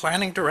directs the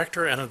Planning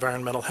Director and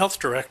Environmental Health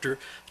Director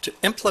to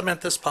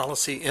implement this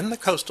policy in the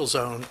coastal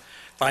zone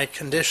by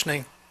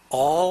conditioning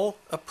all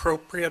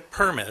appropriate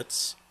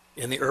permits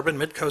in the urban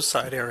mid-coast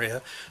side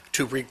area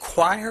to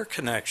require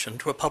connection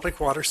to a public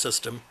water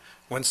system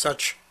when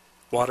such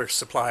water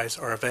supplies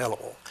are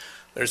available.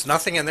 There's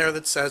nothing in there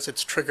that says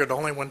it's triggered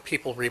only when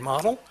people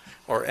remodel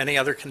or any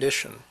other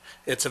condition.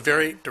 It's a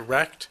very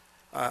direct,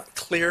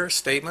 clear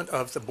statement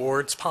of the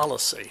board's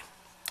policy.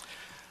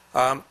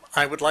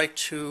 I would like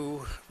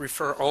to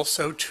refer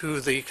also to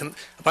the,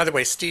 by the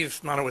way, Steve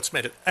Monowitz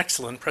made an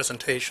excellent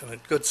presentation, a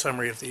good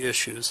summary of the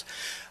issues.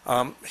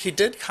 He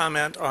did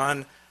comment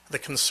on the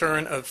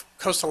concern of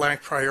coastal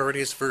act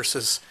priorities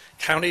versus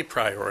county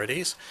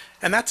priorities,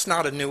 and that's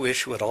not a new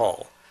issue at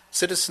all.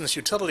 Citizens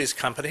Utilities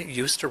Company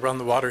used to run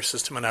the water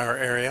system in our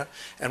area,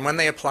 and when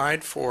they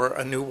applied for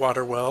a new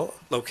water well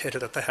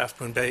located at the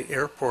Half Moon Bay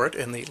Airport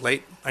in the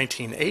late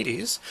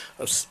 1980s,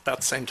 about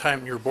the same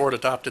time your board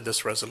adopted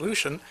this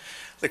resolution,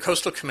 the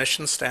Coastal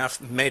Commission staff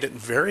made it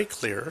very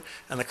clear,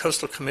 and the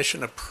Coastal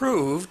Commission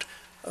approved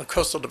a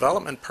coastal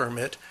development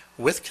permit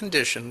with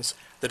conditions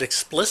that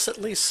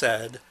explicitly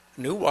said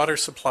new water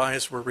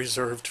supplies were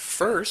reserved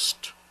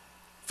first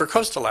for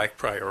Coastal Act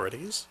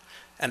priorities,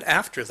 and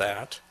after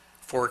that,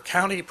 for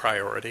county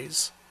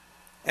priorities,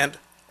 and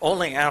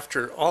only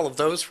after all of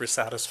those were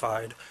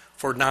satisfied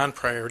for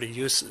non-priority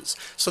uses.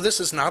 So this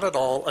is not at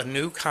all a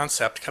new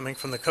concept coming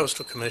from the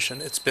Coastal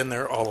Commission. It's been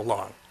there all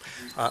along.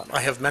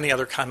 I have many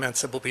other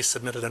comments that will be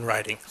submitted in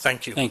writing.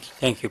 Thank you.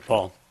 Thank you,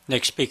 Paul.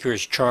 Next speaker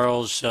is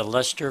Charles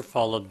Lester,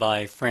 followed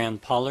by Fran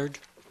Pollard.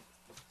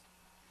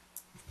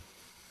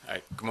 All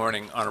right. Good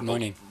morning,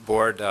 Honorable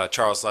Board.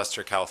 Charles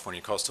Lester,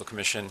 California Coastal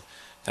Commission.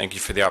 Thank you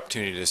for the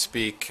opportunity to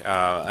speak.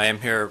 I am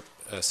here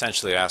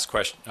essentially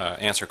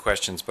answer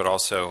questions, but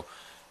also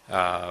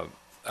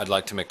I'd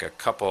like to make a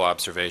couple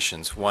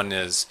observations. One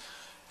is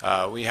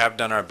we have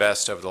done our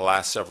best over the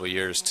last several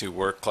years to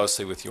work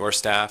closely with your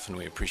staff, and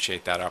we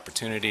appreciate that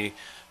opportunity.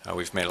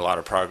 We've made a lot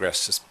of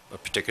progress,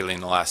 particularly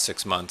in the last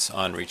 6 months,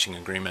 on reaching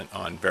agreement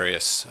on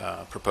various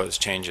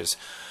proposed changes.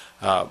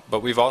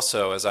 But we've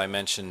also, as I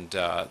mentioned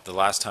the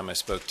last time I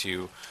spoke to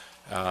you,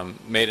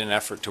 made an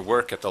effort to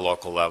work at the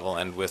local level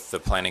and with the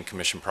Planning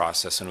Commission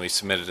process, and we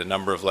submitted a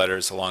number of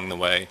letters along the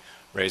way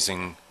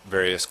raising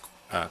various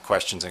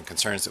questions and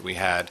concerns that we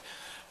had.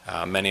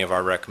 Many of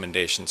our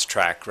recommendations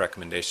track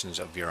recommendations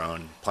of your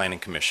own Planning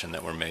Commission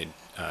that were made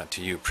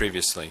to you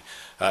previously,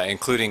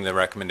 including the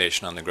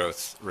recommendation on the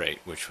growth rate,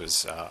 which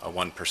was a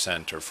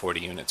 1% or 40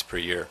 units per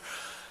year.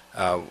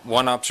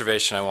 One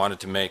observation I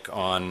wanted to make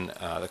on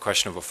the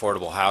question of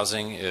affordable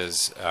housing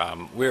is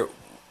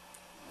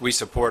we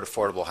support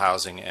affordable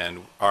housing,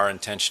 and our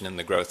intention in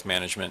the growth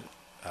management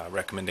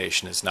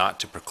recommendation is not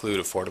to preclude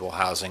affordable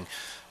housing.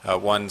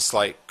 One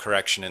slight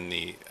correction in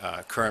the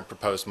current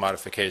proposed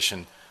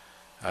modification,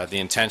 the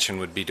intention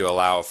would be to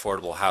allow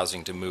affordable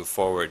housing to move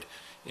forward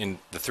in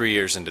the 3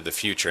 years into the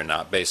future,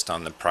 not based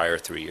on the prior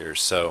 3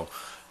 years. So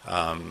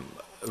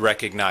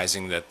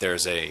recognizing that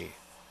there's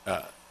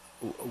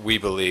we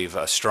believe,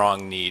 a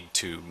strong need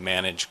to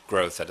manage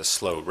growth at a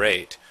slow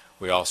rate,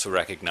 we also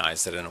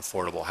recognize that an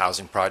affordable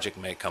housing project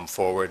may come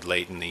forward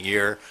late in the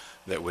year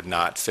that would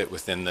not fit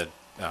within the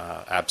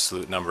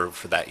absolute number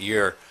for that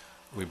year.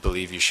 We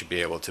believe you should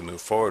be able to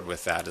move forward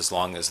with that as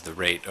long as the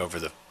rate over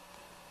the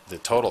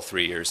total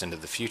 3 years into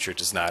the future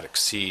does not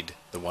exceed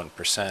the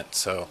 1%.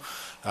 So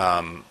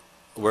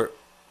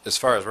as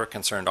far as we're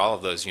concerned, all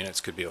of those units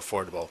could be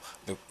affordable.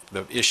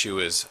 The issue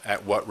is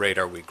at what rate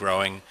are we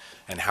growing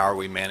and how are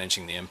we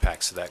managing the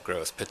impacts of that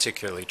growth,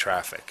 particularly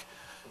traffic.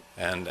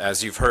 And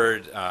as you've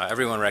heard,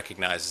 everyone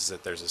recognizes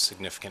that there's a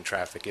significant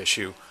traffic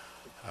issue.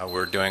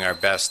 We're doing our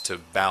best to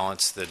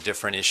balance the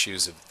different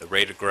issues of the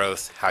rate of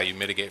growth, how you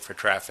mitigate for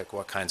traffic,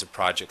 what kinds of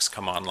projects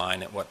come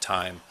online at what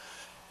time.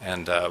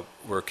 And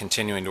we're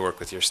continuing to work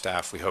with your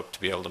staff. We hope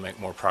to be able to make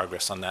more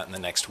progress on that in the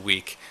next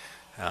week,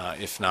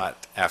 if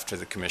not after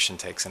the Commission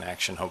takes an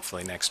action,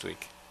 hopefully next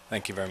week.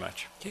 Thank you very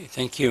much. Okay,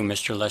 thank you,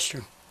 Mr.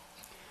 Lester.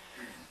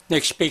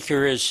 Next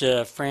speaker is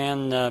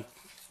Fran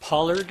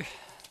Pollard,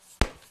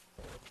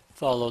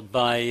 followed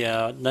by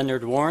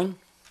Leonard Warren.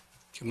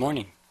 Good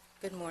morning.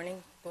 Good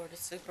morning, Board of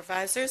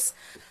Supervisors,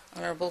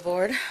 Honorable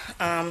Board.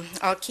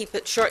 I'll keep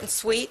it short and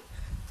sweet.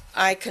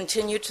 I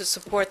continue to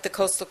support the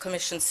Coastal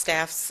Commission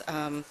staff's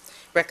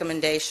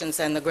recommendations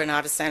and the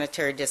Granada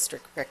Sanitary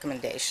District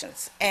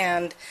recommendations.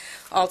 And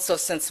also,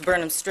 since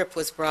Burnham Strip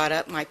was brought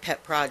up, my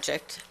pet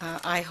project,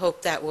 I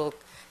hope that will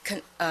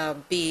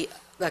be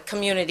a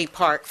community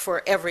park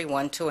for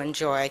everyone to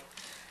enjoy,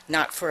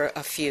 not for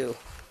a few.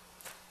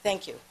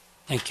 Thank you.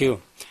 Thank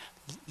you.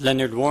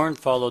 Leonard Warren,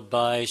 followed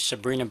by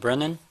Sabrina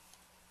Brennan.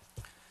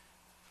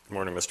 Good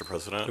morning, Mr.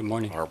 President. Good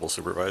morning. Honorable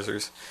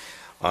Supervisors.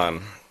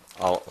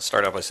 I'll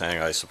start out by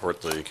saying I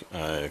support the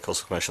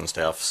Coastal Commission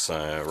staff's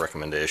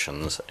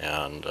recommendations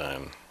and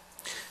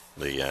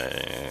the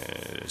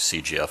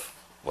CGF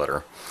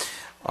letter.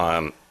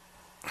 I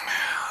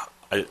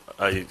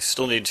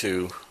still need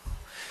to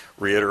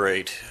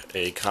reiterate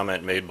a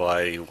comment made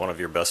by one of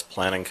your best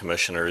planning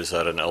commissioners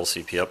at an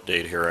LCP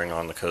update hearing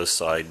on the coast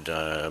side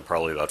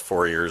probably about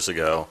 4 years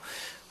ago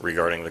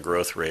regarding the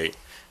growth rate.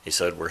 He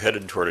said, "We're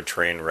headed toward a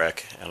train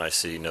wreck, and I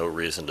see no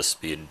reason to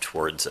speed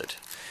towards it."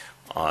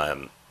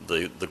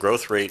 The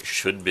growth rate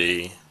should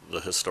be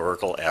the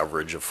historical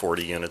average of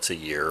 40 units a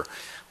year.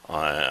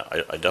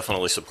 I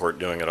definitely support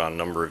doing it on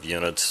number of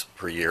units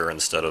per year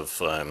instead of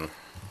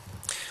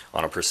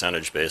on a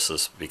percentage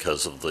basis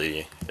because of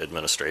the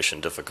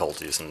administration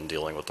difficulties in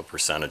dealing with the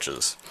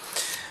percentages.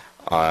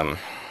 The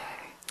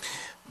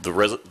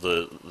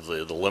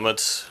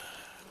limits,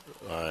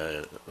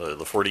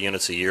 the 40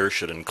 units a year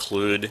should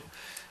include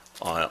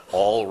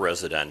all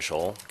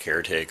residential,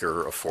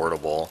 caretaker,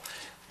 affordable.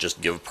 Just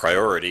give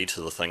priority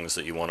to the things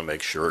that you want to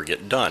make sure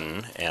get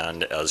done,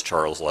 and as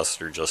Charles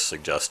Lester just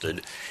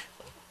suggested,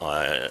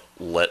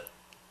 let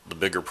the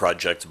bigger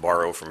projects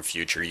borrow from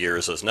future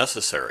years as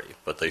necessary,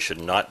 but they should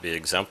not be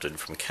exempted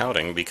from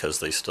counting because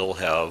they still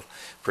have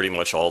pretty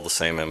much all the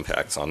same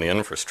impacts on the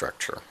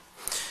infrastructure.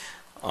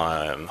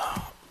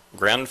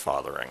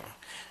 Grandfathering.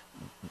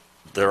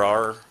 There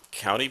are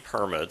county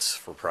permits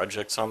for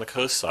projects on the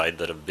coast side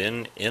that have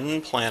been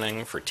in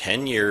planning for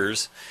 10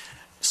 years,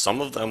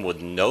 some of them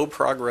with no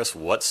progress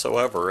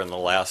whatsoever in the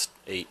last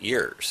 8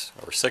 years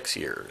or 6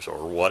 years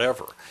or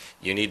whatever.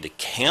 You need to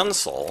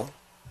cancel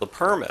the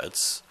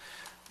permits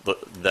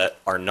that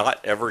are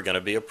not ever going to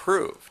be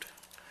approved.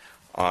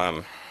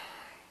 And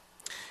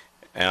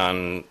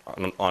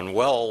on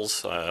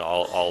wells,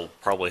 I'll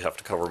probably have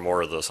to cover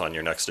more of this on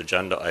your next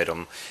agenda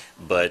item,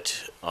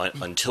 but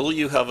until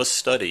you have a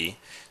study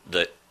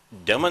that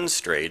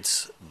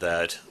demonstrates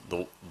that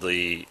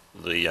the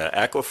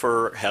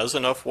aquifer has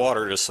enough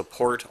water to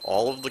support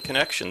all of the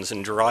connections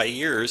in dry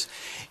years,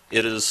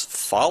 it is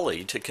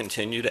folly to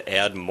continue to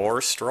add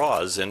more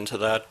straws into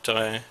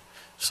that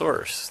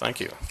source. Thank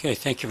you. Okay,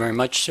 thank you very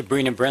much.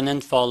 Sabrina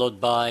Brennan, followed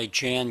by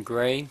Jan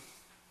Gray.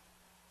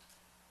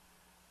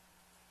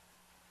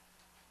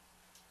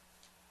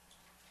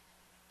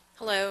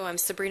 Hello, I'm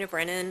Sabrina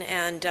Brennan,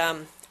 and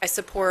I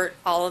support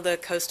all of the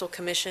Coastal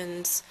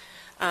Commission's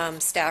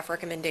staff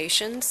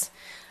recommendations.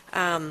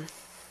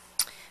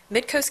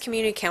 Mid-Coast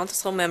Community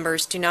Council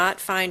members do not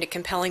find a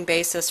compelling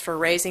basis for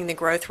raising the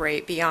growth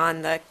rate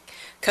beyond the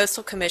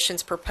Coastal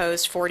Commission's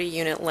proposed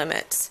 40-unit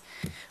limits.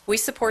 We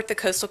support the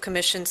Coastal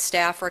Commission's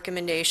staff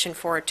recommendation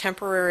for a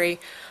temporary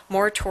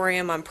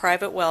moratorium on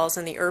private wells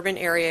in the urban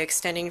area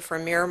extending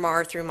from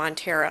Miramar through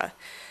Montera.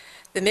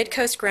 The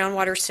Mid-Coast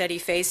Groundwater Study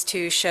Phase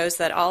 2 shows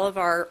that all of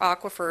our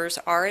aquifers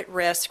are at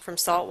risk from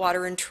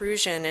saltwater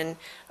intrusion and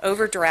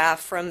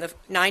overdraft from the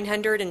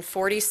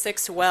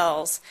 946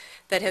 wells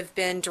that have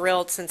been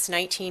drilled since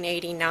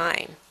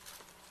 1989.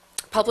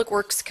 Public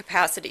Works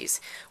capacities.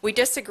 We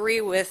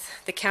disagree with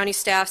the county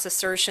staff's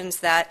assertions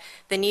that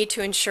the need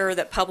to ensure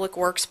that public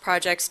works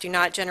projects do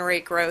not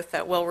generate growth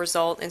that will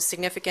result in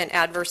significant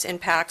adverse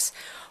impacts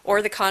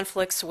or the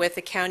conflicts with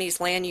the county's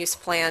land use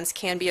plans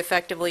can be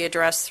effectively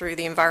addressed through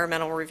the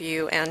environmental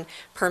review and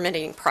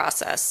permitting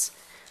process.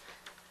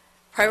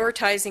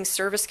 Prioritizing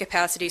service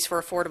capacities for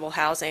affordable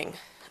housing.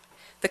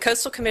 The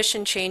Coastal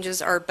Commission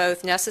changes are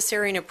both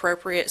necessary and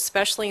appropriate,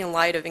 especially in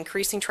light of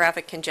increasing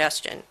traffic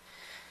congestion.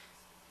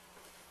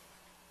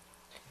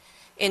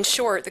 In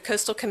short, the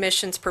Coastal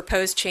Commission's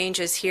proposed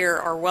changes here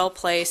are well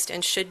placed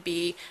and should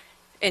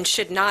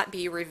not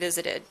be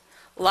revisited.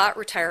 Lot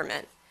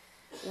retirement.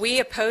 We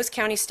oppose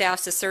county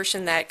staff's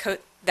assertion that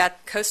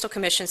Coastal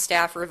Commission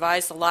staff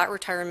revised the lot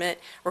retirement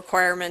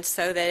requirements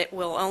so that it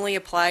will only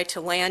apply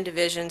to land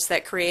divisions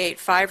that create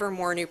 5 or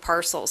more new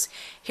parcels.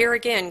 Here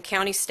again,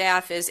 county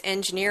staff is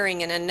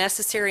engineering an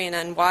unnecessary and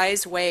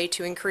unwise way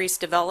to increase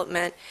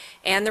development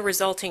and the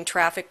resulting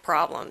traffic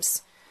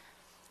problems.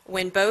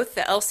 When both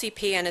the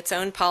LCP and its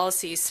own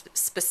policies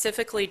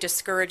specifically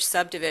discourage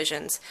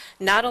subdivisions,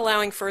 not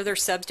allowing further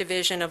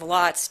subdivision of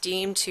lots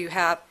deemed to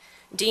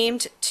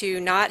deemed to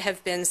not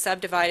have been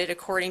subdivided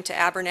according to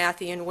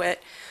Abernathy and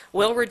Witt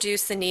will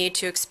reduce the need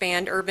to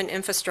expand urban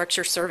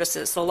infrastructure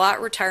services. The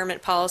lot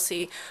retirement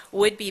policy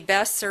would be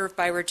best served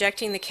by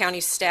rejecting the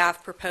county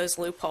staff proposed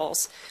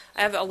loopholes.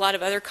 I have a lot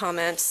of other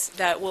comments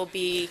that will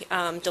be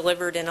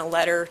delivered in a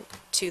letter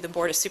to the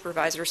Board of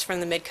Supervisors from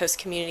the Midcoast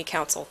Community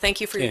Council.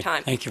 Thank you for your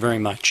time. Thank you very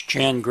much.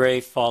 Jan Gray,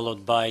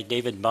 followed by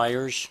David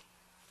Byers.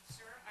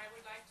 Sir, I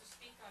would like to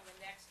speak on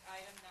the next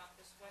item, not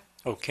this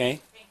one. Okay.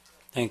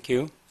 Thank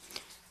you.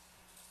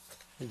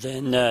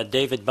 Then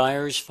David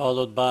Byers,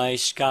 followed by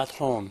Scott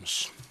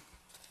Holmes.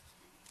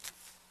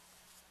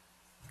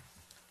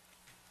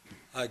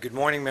 Good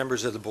morning,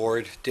 members of the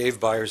board. Dave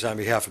Byers on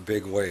behalf of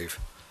Big Wave.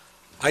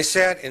 I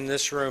sat in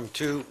this room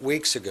 2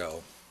 weeks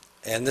ago,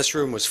 and this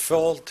room was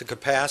filled to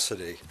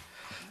capacity.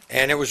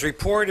 And it was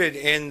reported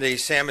in the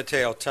San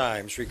Mateo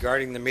Times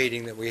regarding the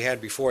meeting that we had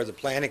before the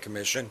Planning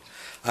Commission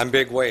on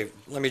Big Wave.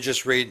 Let me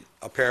just read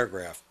a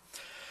paragraph.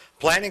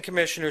 Planning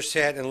commissioners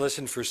sat and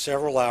listened for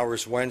several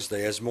hours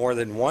Wednesday as more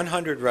than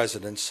 100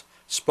 residents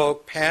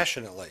spoke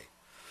passionately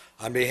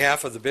on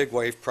behalf of the Big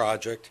Wave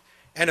project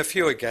and a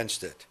few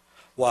against it,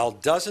 while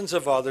dozens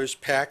of others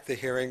packed the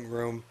hearing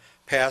room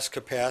past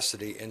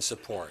capacity in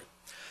support.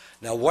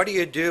 Now, what do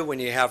you do when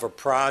you have a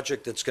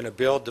project that's going to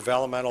build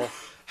developmental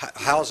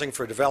housing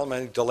for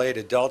developmentally delayed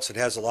adults that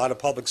has a lot of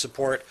public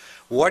support?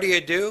 What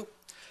do?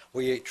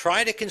 Well, you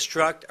try to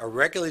construct a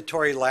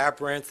regulatory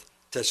labyrinth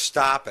to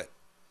stop it.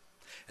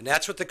 And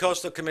that's what the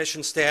Coastal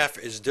Commission staff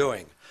is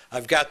doing.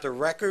 I've got the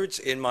records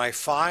in my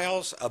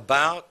files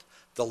about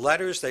the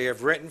letters they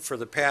have written for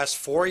the past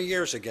 4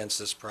 years against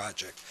this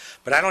project.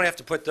 But I don't have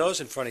to put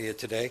those in front of you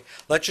today.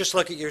 Let's just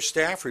look at your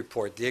staff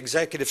report, the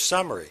executive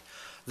summary,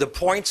 the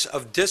points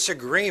of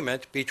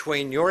disagreement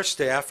between your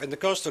staff and the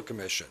Coastal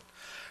Commission.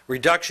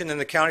 Reduction in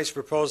the county's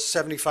proposed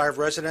 75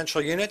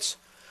 residential units.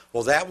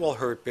 Well, that will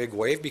hurt Big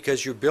Wave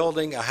because you're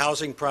building a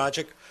housing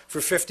project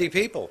for 50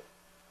 people.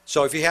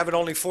 So if you have it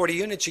only 40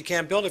 units, you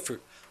can't build it for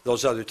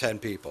those other 10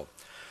 people.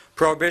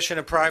 Prohibition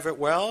of private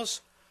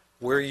wells.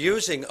 We're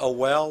using a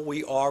well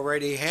we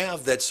already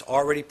have that's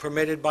already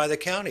permitted by the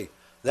county.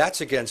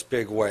 That's against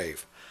Big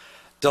Wave.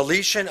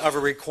 Deletion of a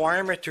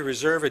requirement to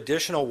reserve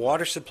additional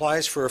water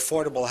supplies for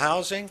affordable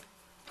housing.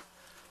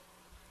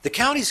 The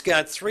county's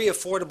got 3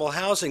 affordable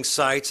housing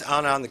sites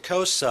out on the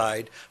coast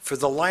side for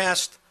the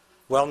last,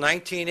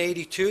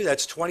 1982,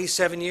 that's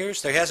 27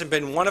 years. There hasn't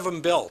been one of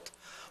them built.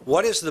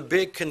 What is the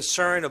big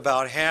concern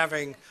about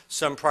having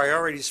some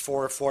priorities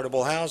for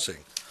affordable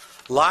housing?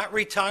 Lot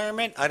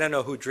retirement? I don't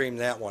know who dreamed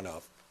that one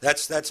up.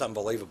 That's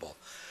unbelievable.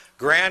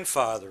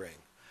 Grandfathering.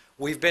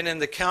 We've been in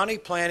the county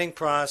planning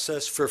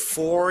process for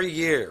 4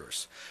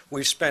 years.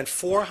 We've spent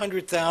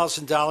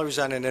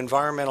 $400,000 on an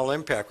environmental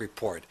impact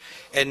report.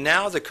 And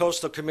now the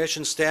Coastal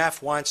Commission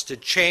staff wants to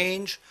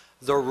change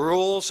the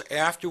rules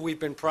after we've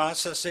been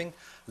processing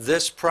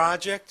this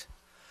project.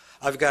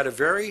 I've got a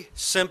very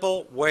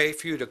simple way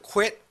for you to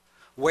quit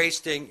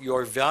wasting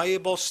your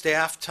valuable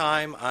staff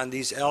time on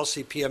these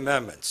LCP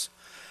amendments.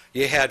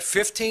 You had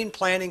 15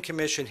 Planning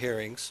Commission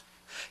hearings.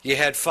 You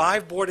had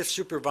 5 Board of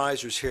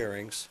Supervisors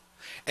hearings.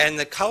 And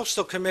the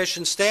Coastal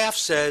Commission staff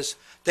says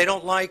they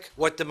don't like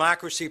what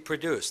democracy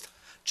produced.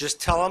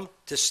 Just tell them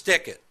to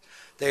stick it.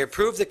 They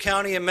approve the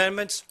county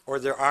amendments or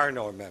there are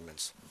no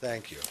amendments.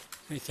 Thank you.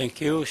 Okay, thank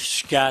you.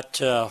 Scott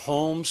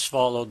Holmes,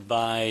 followed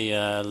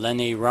by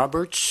Lenny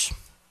Roberts.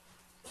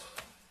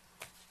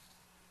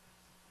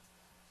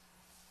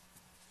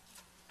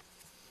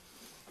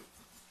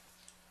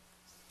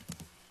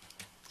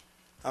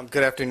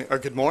 Good afternoon, or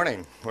good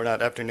morning. We're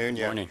not afternoon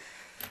yet. Morning.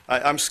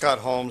 I'm Scott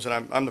Holmes,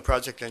 and I'm the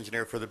project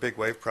engineer for the Big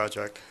Wave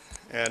project.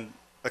 And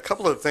a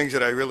couple of things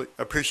that I really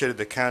appreciated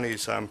the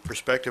county's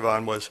perspective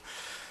on was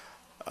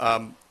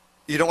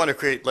you don't want to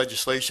create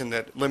legislation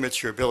that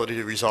limits your ability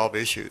to resolve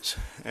issues.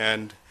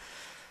 And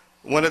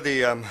one of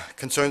the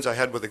concerns I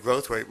had with the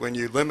growth rate, when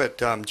you limit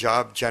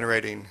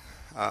job-generating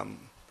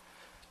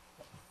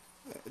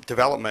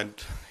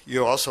development,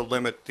 you also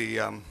limit the,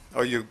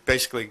 or you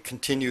basically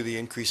continue the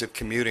increase of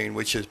commuting,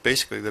 which is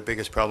basically the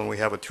biggest problem we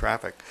have with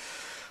traffic.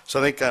 So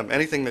I think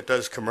anything that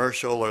does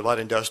commercial or light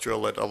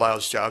industrial that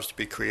allows jobs to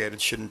be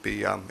created shouldn't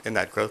be in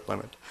that growth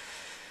limit.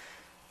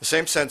 In the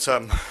same sense,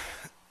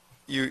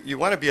 you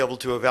want to be able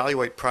to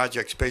evaluate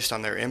projects based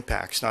on their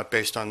impacts, not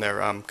based on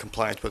their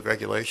compliance with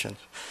regulations.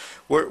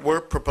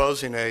 We're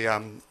proposing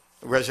a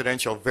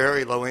residential,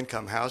 very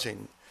low-income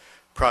housing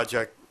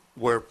project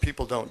where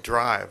people don't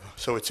drive,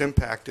 so its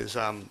impact is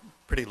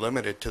pretty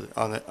limited to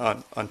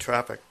on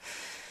traffic.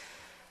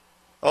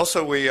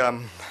 Also,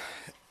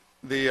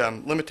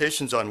 the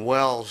limitations on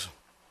wells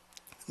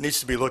needs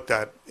to be looked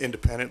at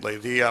independently.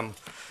 The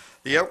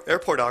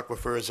airport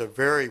aquifer is a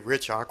very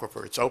rich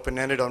aquifer. It's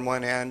open-ended on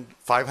one end,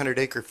 500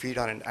 acre-feet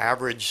on an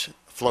average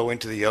flow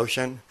into the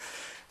ocean,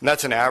 and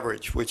that's an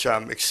average, which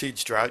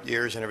exceeds drought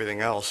years and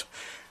everything else.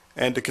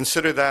 And to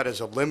consider that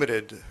as a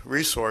limited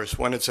resource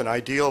when it's an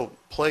ideal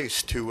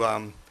place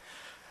to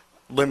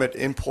limit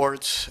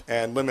imports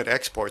and limit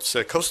exports.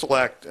 The Coastal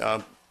Act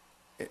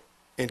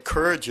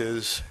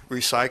encourages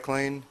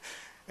recycling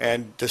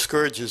and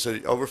discourages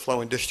the overflow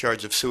and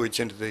discharge of sewage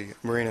into the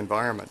marine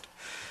environment.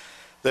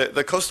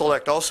 The Coastal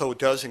Act also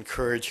does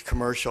encourage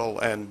commercial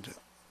and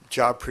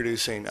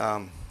job-producing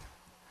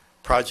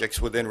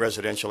projects within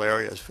residential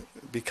areas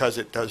because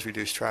it does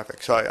reduce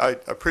traffic. So I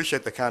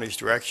appreciate the county's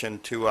direction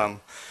to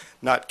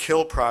not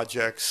kill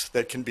projects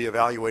that can be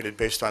evaluated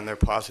based on their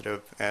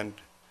positive and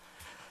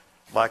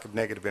lack of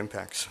negative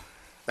impacts.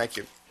 Thank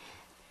you.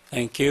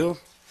 Thank you.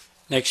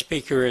 Next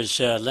speaker is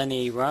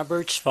Lenny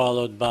Roberts,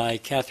 followed by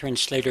Catherine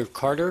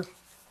Slater-Carter.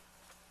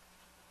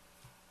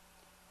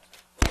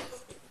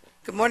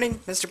 Good morning,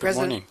 Mr.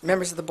 President, morning.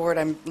 members of the board.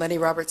 I'm Lenny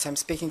Roberts. I'm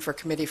speaking for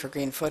Committee for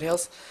Green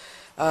Foothills.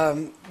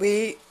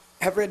 We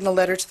have written a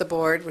letter to the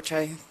board, which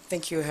I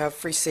think you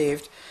have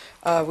received.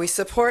 We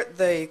support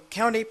the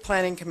County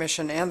Planning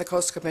Commission and the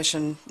Coastal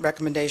Commission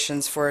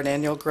recommendations for an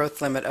annual growth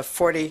limit of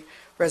 40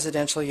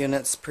 residential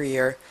units per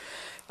year.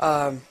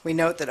 We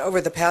note that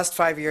over the past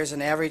 5 years,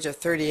 an average of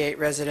 38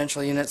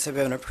 residential units have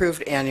been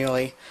approved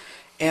annually,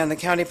 and the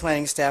county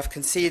planning staff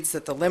concedes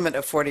that the limit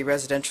of 40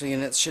 residential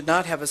units should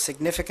not have a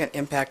significant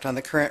impact on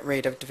the current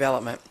rate of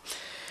development.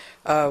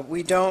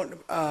 We don't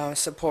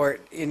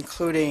support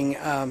including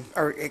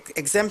or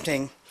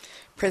exempting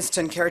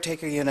Princeton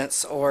caretaker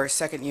units or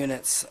second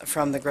units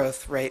from the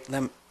growth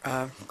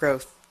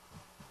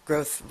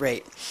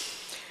rate.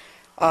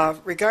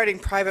 Regarding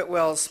private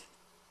wells,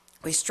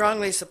 we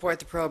strongly support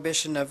the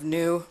prohibition of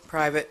new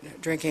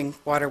private drinking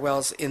water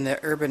wells in the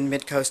urban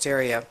mid-coast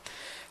area.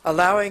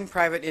 Allowing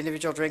private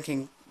individual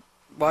drinking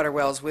water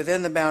wells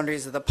within the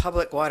boundaries of the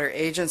public water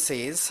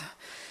agencies,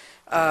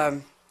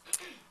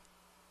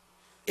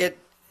 it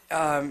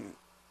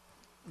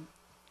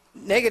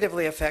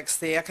negatively affects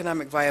the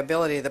economic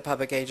viability of the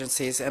public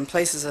agencies and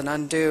places an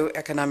undue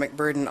economic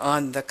burden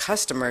on the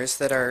customers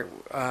that are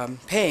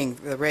paying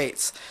the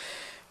rates.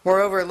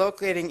 Moreover,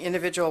 locating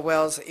individual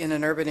wells in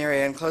an urban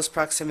area in close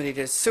proximity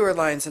to sewer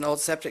lines and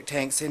old septic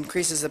tanks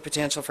increases the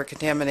potential for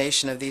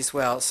contamination of these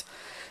wells.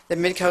 The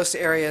mid-coast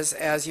areas,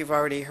 as you've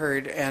already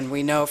heard, and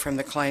we know from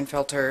the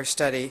Kleinfelter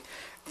study,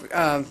 the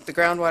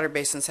groundwater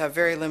basins have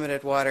very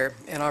limited water,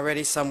 and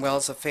already some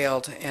wells have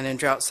failed, and in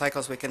drought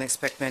cycles we can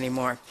expect many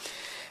more.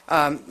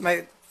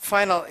 My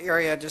final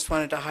area I just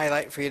wanted to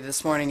highlight for you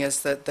this morning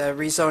is that the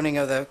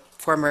rezoning of the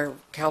former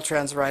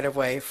Caltrans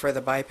right-of-way for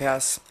the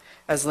bypass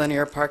as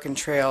linear park and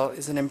trail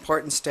is an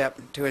important step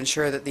to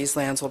ensure that these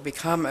lands will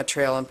become a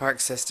trail and park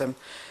system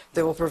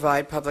that will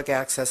provide public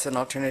access and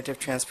alternative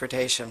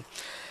transportation.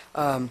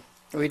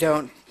 We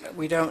do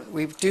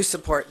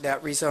support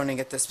that rezoning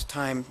at this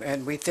time,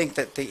 and we think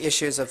that the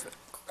issues of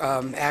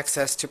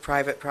access to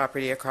private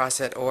property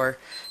across it or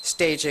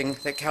staging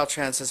that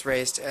Caltrans has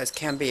raised as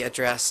can be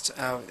addressed.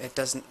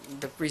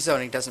 The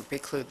rezoning doesn't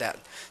preclude that.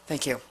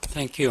 Thank you.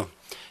 Thank you.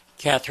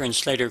 Catherine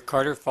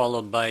Slater-Carter,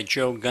 followed by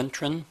Joe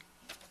Guntran.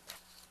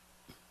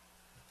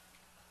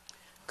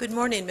 Good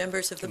morning,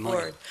 members of the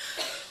board.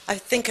 I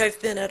think I've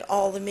been at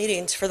all the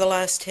meetings for the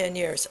last 10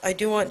 years. I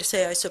do want to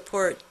say I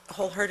support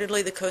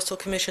wholeheartedly the Coastal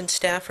Commission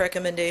staff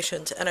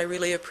recommendations, and I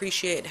really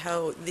appreciate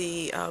how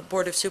the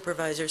Board of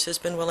Supervisors has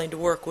been willing to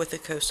work with the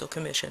Coastal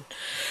Commission.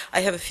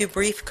 I have a few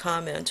brief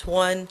comments.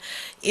 One,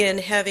 in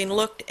having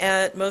looked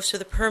at most of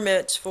the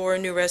permits for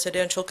new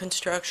residential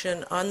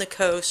construction on the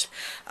coast,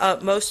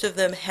 most of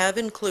them have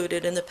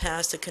included in the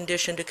past a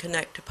condition to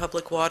connect to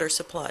public water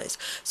supplies.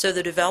 So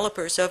the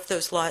developers of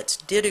those lots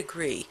did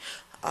agree.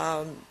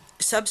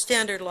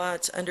 Substandard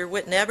lots under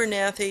Witt and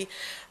Abernathy,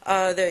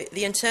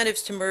 the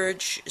incentives to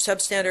merge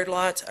substandard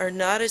lots are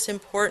not as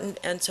important,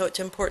 and so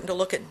it's important to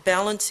look at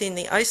balancing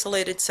the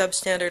isolated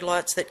substandard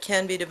lots that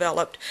can be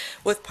developed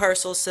with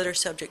parcels that are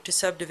subject to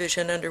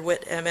subdivision under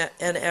Witt and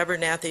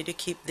Abernathy to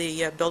keep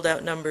the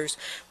build-out numbers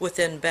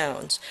within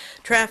bounds.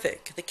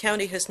 Traffic. The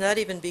county has not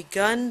even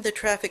begun the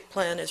traffic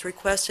plan as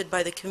requested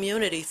by the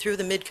community through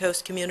the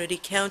Mid-Coast Community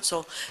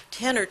Council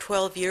 10 or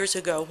 12 years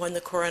ago when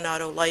the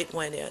Coronado Light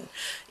went in.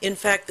 In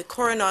fact, the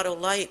Coronado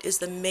Light is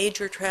the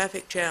major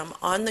traffic jam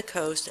on the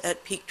coast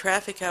at peak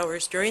traffic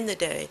hours during the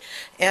day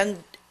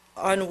and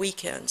on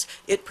weekends.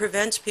 It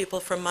prevents people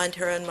from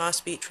Montara and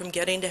Moss Beach from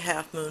getting to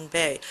Half Moon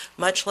Bay,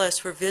 much less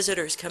for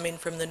visitors coming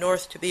from the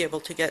north to be able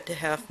to get to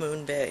Half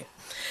Moon Bay.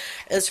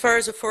 As far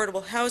as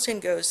affordable housing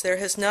goes, there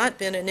has not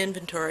been an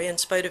inventory in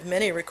spite of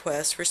many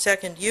requests for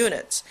second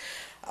units.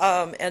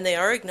 And they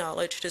are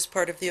acknowledged as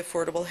part of the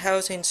affordable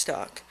housing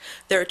stock.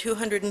 There are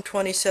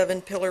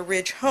 227 Pillar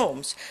Ridge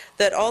homes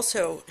that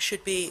also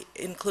should be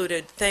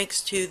included,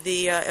 thanks to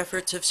the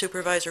efforts of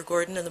Supervisor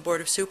Gordon and the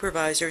Board of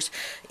Supervisors,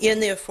 in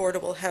the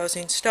affordable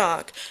housing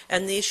stock,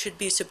 and these should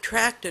be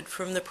subtracted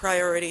from the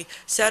priority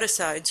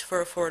set-asides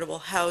for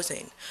affordable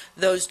housing.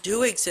 Those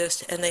do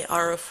exist, and they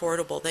are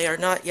affordable. They are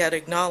not yet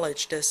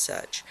acknowledged as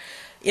such.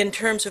 In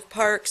terms of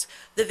parks,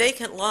 the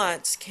vacant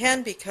lots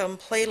can become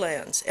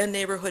playlands and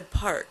neighborhood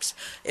parks.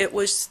 It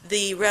was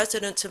the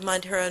residents of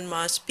Montara and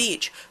Moss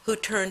Beach who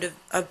turned an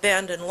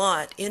abandoned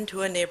lot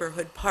into a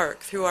neighborhood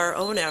park through our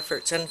own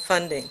efforts and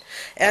funding,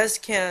 as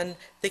can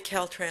the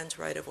Caltrans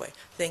right-of-way.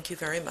 Thank you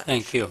very much.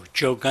 Thank you.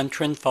 Joe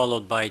Guntran,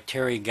 followed by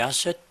Terry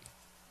Gossett.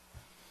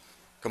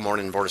 Good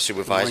morning, Board of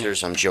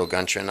Supervisors. I'm Joe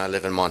Guntrin. I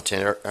live in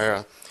Montana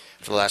for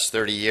the last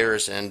 30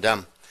 years, and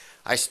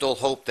I still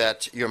hope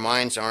that your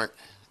minds aren't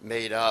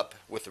made up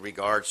with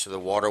regards to the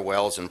water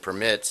wells and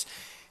permits.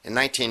 In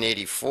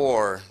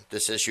 1984,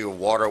 this issue of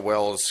water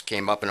wells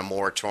came up and a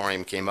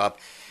moratorium came up,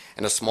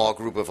 and a small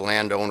group of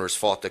landowners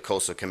fought the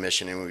Coastal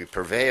Commission, and we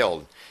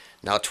prevailed.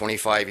 Now,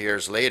 25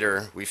 years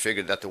later, we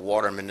figured that the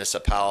water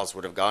municipalities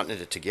would have gotten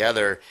it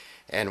together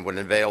and would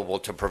be available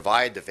to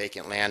provide the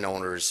vacant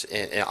landowners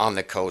on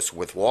the coast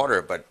with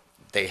water, but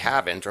they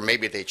haven't, or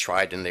maybe they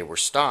tried and they were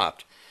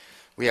stopped.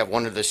 We have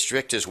one of the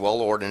strictest well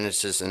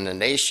ordinances in the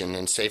nation,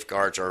 and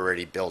safeguards are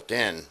already built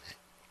in.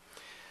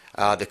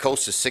 The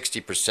coast is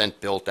 60%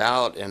 built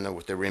out, and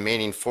with the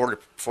remaining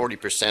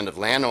 40% of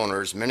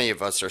landowners, many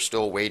of us are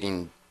still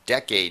waiting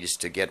decades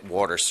to get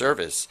water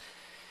service.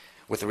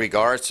 With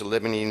regards to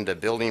limiting the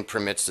building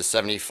permits to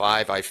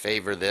 75, I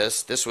favor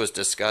this. This was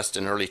discussed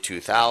in early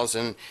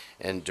 2000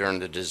 and during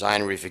the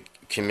design review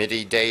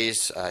committee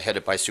days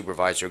headed by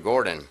Supervisor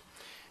Gordon.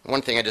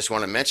 One thing I just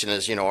want to mention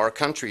is, our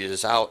country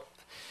is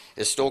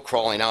still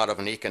crawling out of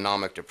an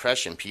economic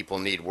depression. People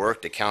need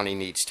work. The county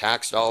needs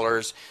tax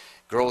dollars.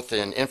 Growth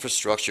in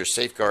infrastructure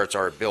safeguards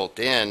are built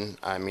in.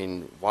 I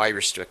mean, why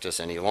restrict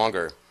us any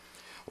longer?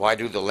 Why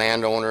do the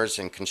landowners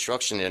and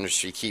construction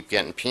industry keep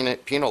getting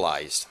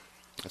penalized?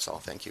 That's all.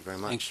 Thank you very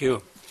much. Thank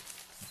you.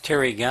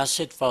 Terry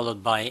Gossett,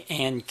 followed by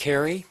Ann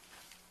Carey.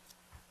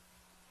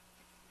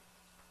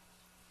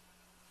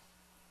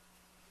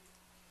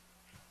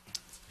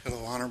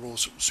 Hello, Honorable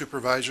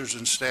Supervisors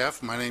and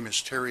staff. My name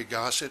is Terry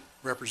Gossett,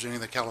 representing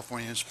the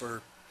Californians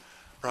for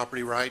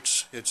Property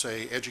Rights. It's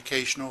an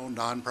educational,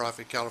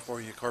 nonprofit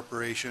California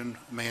corporation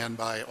manned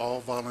by all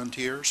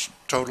volunteers,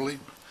 totally.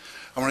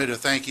 I wanted to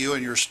thank you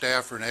and your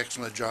staff for an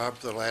excellent job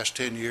for the last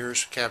 10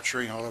 years,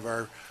 capturing all of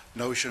our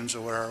notions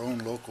of what our own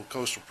local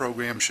coastal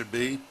program should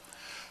be.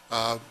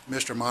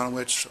 Mr.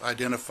 Monowitz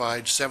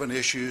identified 7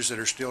 issues that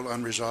are still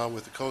unresolved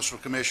with the Coastal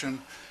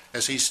Commission.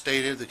 As he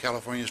stated, the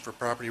Californians for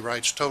Property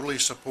Rights totally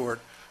support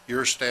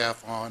your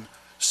staff on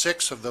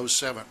 6 of those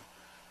 7.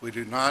 We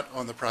do not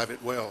on the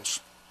private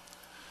wells.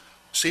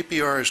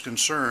 CPR is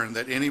concerned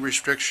that any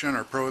restriction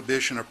or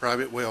prohibition of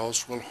private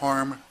wells will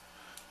harm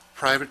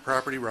private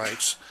property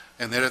rights,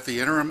 and that if the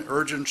interim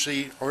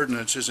urgency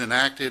ordinance is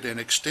enacted and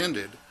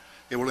extended,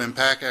 it will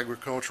impact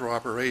agricultural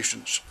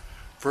operations.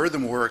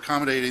 Furthermore,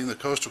 accommodating the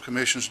Coastal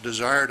Commission's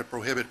desire to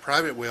prohibit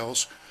private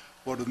wells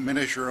will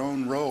diminish your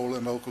own role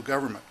in local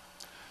government.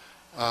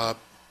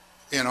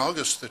 In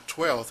August the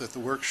 12th, at the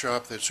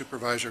workshop that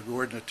Supervisor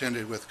Gordon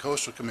attended with the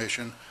Coastal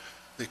Commission,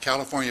 the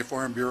California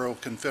Farm Bureau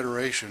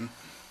Federation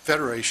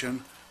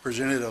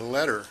presented a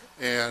letter,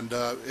 and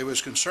it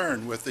was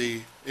concerned with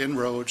the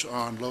inroads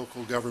on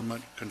local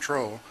government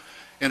control.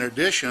 In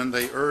addition,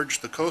 they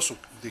urged the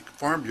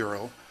Farm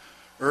Bureau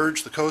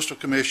urged the Coastal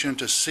Commission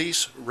to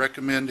cease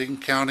recommending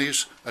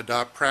counties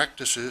adopt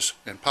practices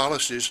and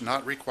policies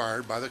not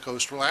required by the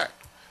Coastal Act.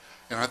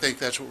 And I think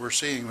that's what we're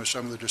seeing with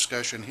some of the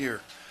discussion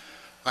here.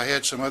 I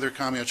had some other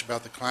comments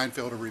about the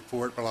Kleinfelder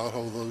report, but I'll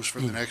hold those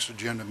for the next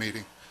agenda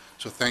meeting.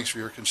 So thanks for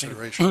your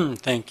consideration.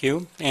 Thank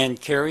you. Ann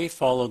Carey,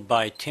 followed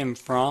by Tim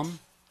Fromm.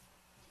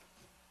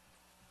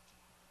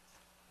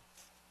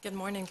 Good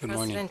morning, Good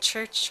President morning.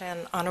 Church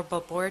and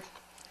Honorable Board.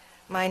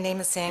 My name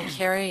is Ann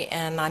Carey,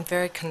 and I'm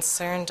very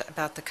concerned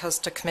about the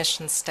Coastal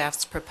Commission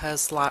staff's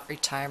proposed lot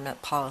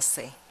retirement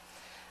policy.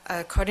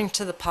 According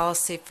to the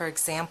policy, for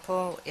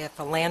example, if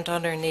a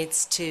landowner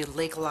needs to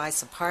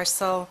legalize a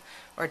parcel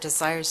or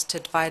desires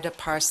to divide a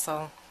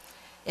parcel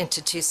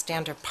into 2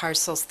 standard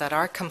parcels that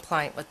are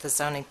compliant with the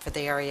zoning for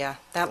the area,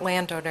 that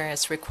landowner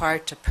is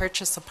required to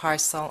purchase a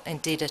parcel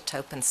and deed it to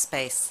open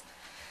space.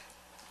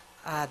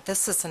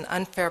 This is an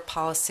unfair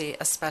policy,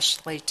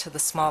 especially to the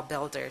small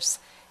builders,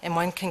 and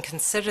one can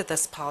consider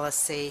this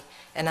policy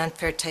an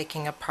unfair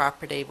taking of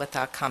property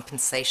without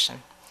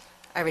compensation.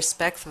 I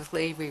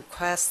respectfully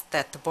request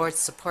that the board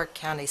support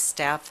county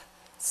staff's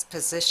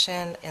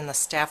position in the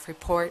staff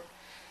report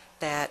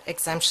that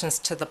exemptions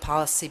to the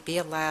policy be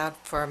allowed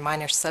for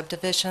minor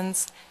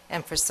subdivisions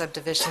and for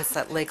subdivisions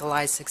that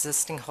legalize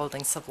existing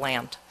holdings of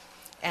land.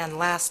 And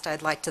last,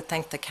 I'd like to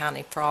thank the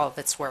county for all of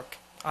its work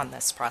on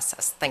this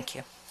process. Thank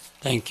you.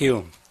 Thank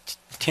you.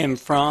 Tim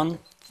Fromm,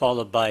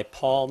 followed by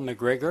Paul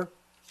McGregor.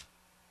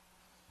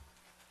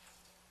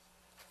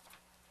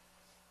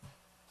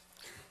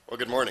 Well,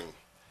 good morning.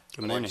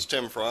 Good My morning. name is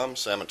Tim Fromm,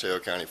 San Mateo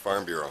County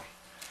Farm Bureau.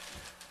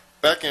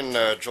 Back in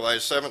July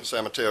 7th,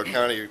 San Mateo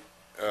County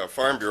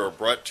Farm Bureau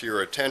brought to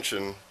your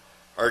attention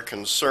our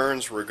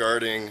concerns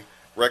regarding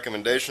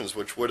recommendations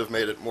which would have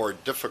made it more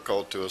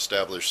difficult to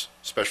establish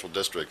special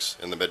districts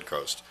in the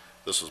Mid-Coast.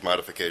 This was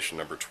modification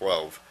number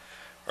 12.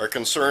 Our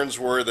concerns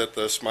were that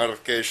this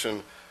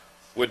modification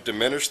would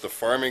diminish the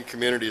farming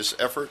community's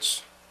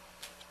efforts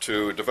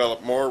to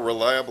develop more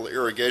reliable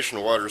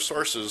irrigation water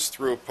sources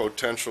through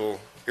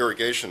potential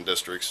irrigation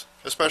districts,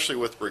 especially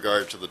with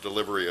regard to the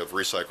delivery of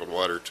recycled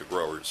water to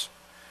growers.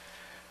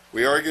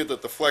 We argued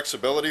that the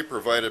flexibility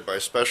provided by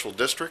special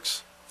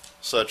districts,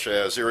 such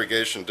as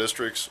irrigation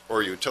districts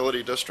or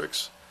utility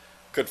districts,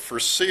 could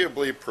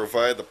foreseeably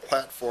provide the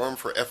platform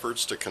for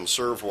efforts to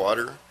conserve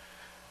water,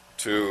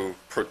 to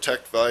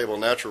protect valuable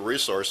natural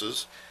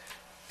resources,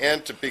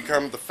 and to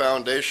become the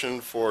foundation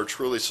for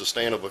truly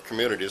sustainable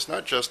communities,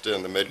 not just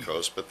in the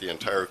Mid-Coast, but the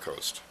entire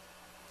coast.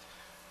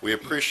 We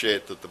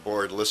appreciate that the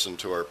board listened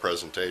to our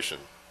presentation,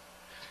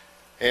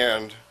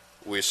 and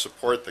we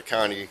support the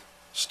county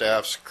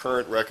staff's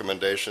current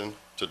recommendation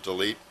to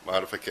delete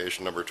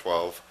modification number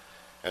 12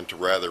 and to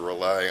rather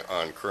rely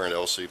on current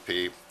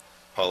LCP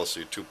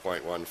policy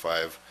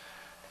 2.15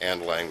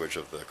 and language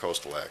of the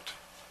Coastal Act.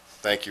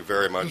 Thank you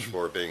very much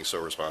for being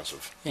so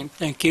responsive. Okay,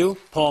 thank you.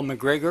 Paul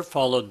McGregor,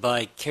 followed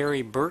by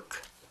Carrie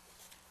Burke.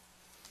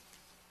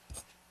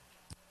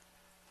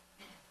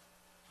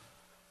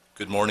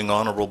 Good morning,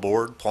 Honorable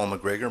Board. Paul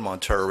McGregor,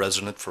 Montero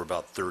resident for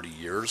about 30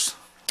 years.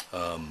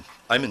 I'm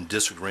in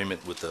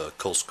disagreement with the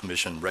Coastal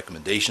Commission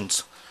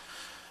recommendations.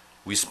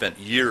 We spent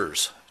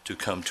years to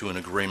come to an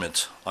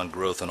agreement on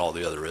growth and all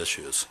the other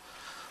issues,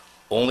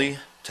 only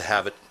to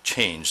have it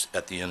changed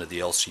at the end of the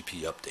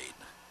LCP update.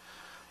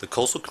 The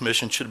Coastal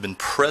Commission should have been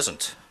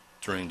present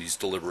during these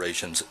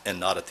deliberations and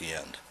not at the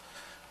end.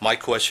 My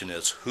question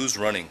is, who's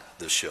running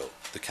this show,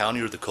 the county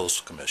or the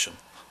Coastal Commission?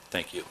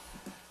 Thank you.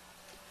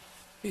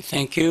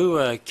 Thank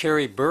you.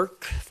 Carrie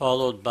Burke,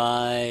 followed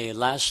by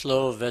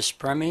Laszlo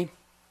Vespremi.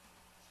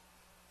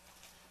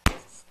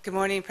 Good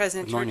morning,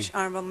 President Good morning. Church,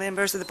 honorable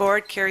members of the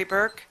board, Carrie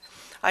Burke.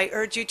 I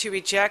urge you to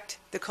reject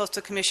the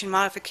Coastal Commission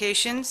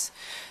modifications.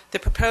 The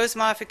proposed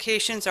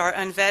modifications are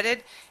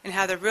unvetted and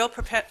have the real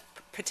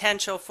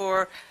potential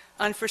for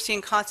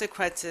unforeseen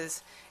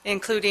consequences,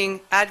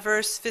 including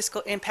adverse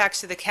fiscal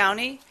impacts to the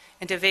county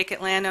and to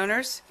vacant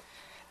landowners,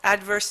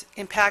 adverse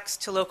impacts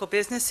to local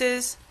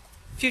businesses,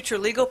 future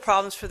legal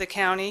problems for the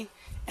county,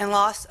 and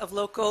loss of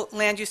local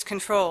land use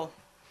control.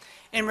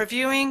 In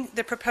reviewing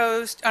the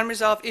proposed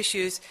unresolved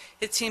issues,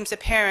 it seems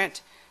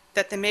apparent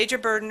that the major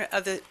burden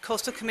of the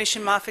Coastal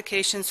Commission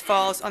modifications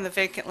falls on the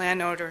vacant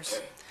landowners.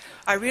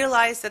 I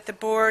realize that the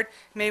board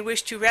may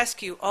wish to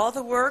rescue all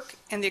the work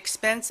and the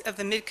expense of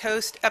the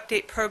Mid-Coast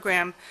Update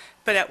program,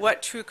 but at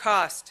what true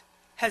cost?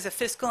 Has a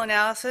fiscal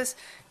analysis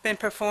been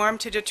performed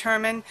to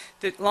determine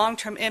the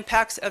long-term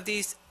impacts of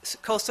these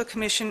Coastal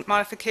Commission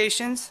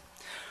modifications?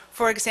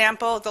 For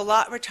example, the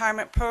lot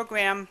retirement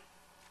program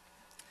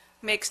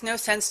makes no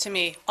sense to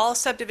me. All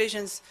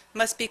subdivisions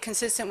must be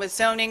consistent with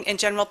zoning and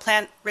general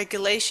plan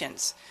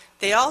regulations.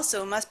 They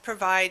also must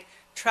provide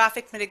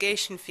traffic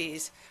mitigation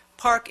fees,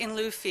 park in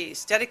lieu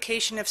fees,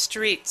 dedication of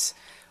streets,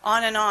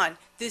 on and on.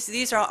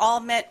 These are all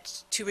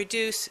meant to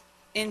reduce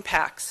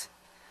impacts.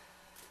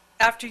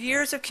 After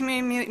years of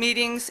community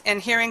meetings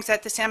and hearings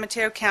at the San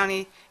Mateo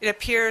County, it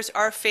appears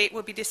our fate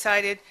will be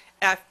decided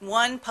at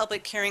one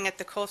public hearing at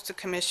the Coastal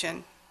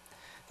Commission.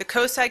 The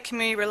coastside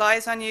community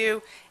relies on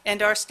you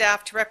and our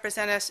staff to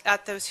represent us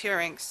at those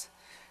hearings.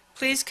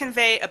 Please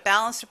convey a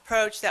balanced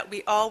approach that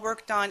we all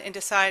worked on and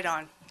decided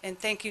on. And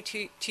thank you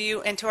to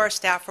you and to our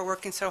staff for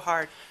working so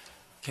hard.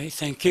 Okay,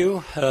 thank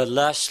you.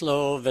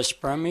 Laszlo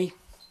Vespremi.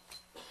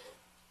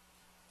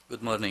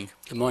 Good morning.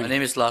 Good morning. My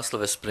name is Laszlo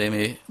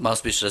Vespremi,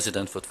 Mouse Beach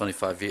resident for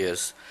 25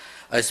 years.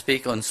 I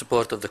speak on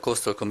support of the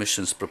Coastal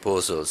Commission's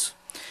proposals.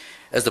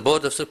 As the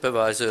Board of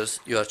Supervisors,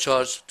 you are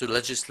charged to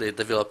legislate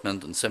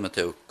development in San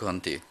Mateo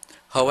County.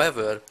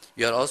 However,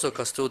 you are also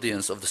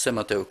custodians of the San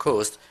Mateo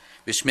coast,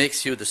 which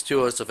makes you the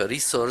stewards of a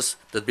resource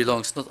that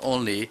belongs not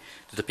only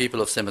to the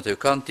people of San Mateo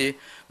County,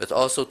 but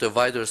also to a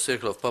wider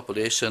circle of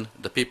population,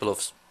 the people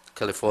of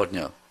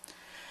California.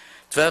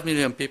 12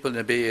 million people in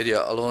the Bay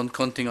Area alone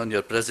counting on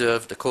your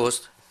preserve the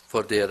coast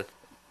for their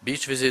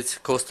beach visits,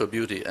 coastal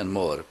beauty, and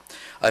more.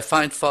 I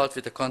find fault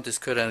with the county's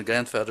current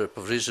grandfather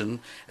provision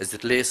as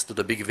it relates to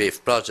the Big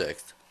Wave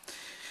project.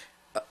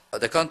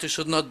 The county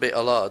should not be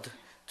allowed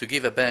to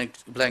give a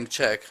blank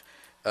check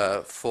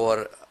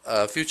for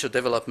future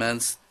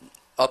developments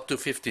up to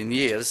 15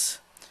 years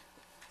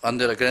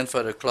under a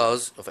grandfather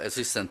clause of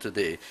existence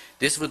today.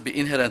 This would be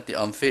inherently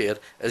unfair,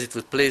 as it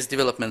would place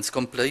developments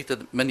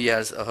completed many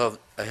years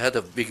ahead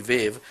of Big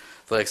Wave,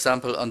 for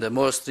example, under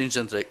more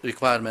stringent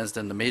requirements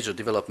than the major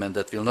development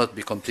that will not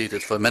be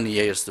completed for many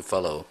years to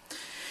follow.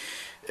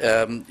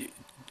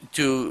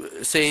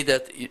 To say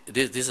that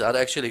these are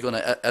actually going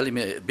to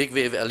eliminate, Big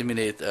Wave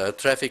eliminate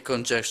traffic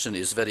congestion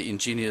is very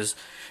ingenious.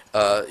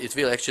 It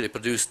will actually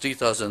produce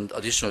 3,000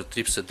 additional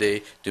trips a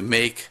day to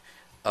make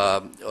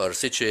our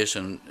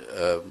situation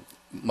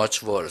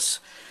much worse.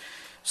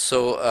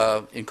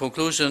 So, in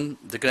conclusion,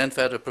 the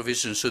grandfather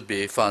provision should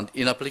be found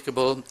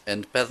inapplicable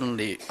and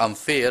patently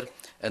unfair,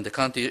 and the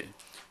county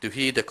to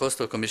heed the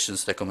Coastal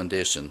Commission's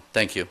recommendation.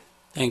 Thank you.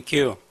 Thank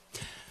you.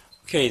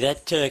 Okay,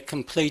 that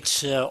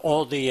completes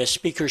all the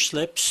speaker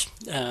slips.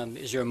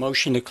 Is there a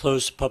motion to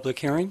close the public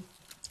hearing?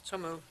 So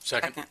moved.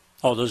 Second.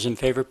 All those in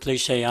favor,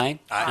 please say aye.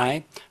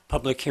 Aye.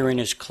 Public hearing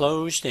is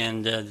closed,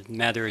 and the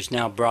matter is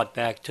now brought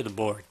back to the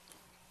board.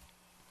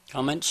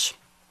 Comments?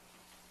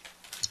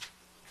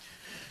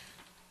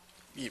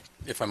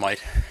 If I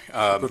might.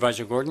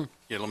 Supervisor Gordon?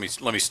 Yeah, let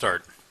me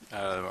start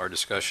our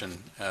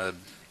discussion.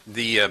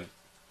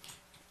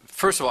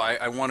 First of all,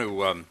 I want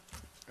to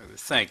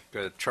thank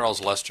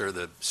Charles Lester,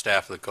 the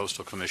staff of the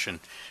Coastal Commission,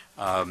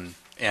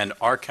 and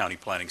our county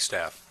planning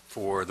staff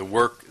for the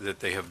work that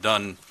they have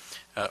done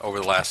over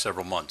the last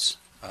several months.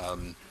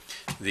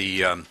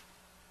 The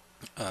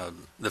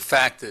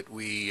fact that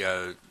we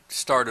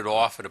started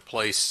off at a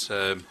place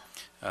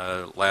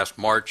last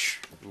March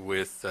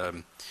with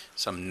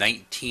some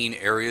 19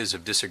 areas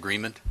of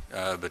disagreement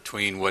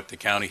between what the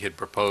county had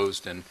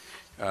proposed and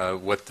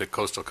what the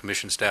Coastal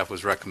Commission staff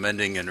was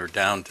recommending, and are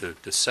down to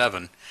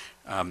 7,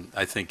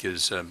 I think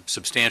is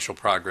substantial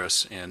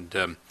progress,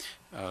 and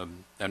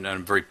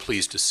I'm very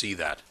pleased to see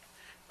that.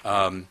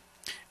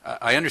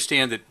 I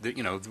understand that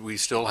you know, we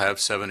still have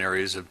 7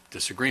 areas of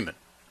disagreement,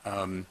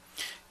 and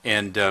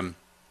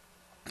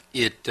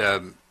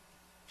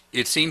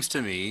it seems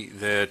to me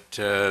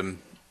that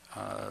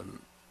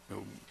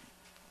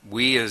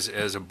we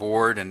as a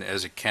board and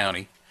as a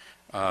county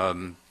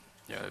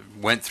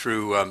went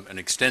through an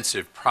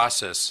extensive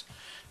process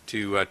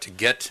to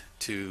get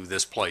to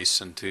this place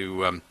and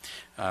to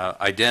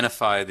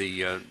identify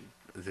the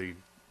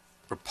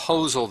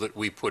proposal that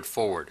we put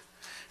forward,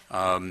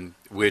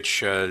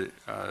 which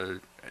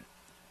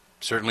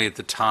certainly at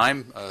the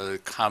time,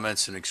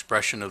 comments and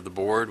expression of the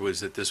board was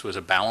that this was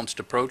a balanced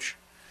approach,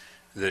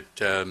 that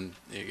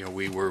you know,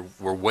 we were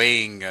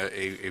weighing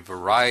a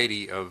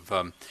variety of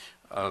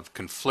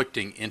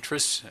conflicting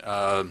interests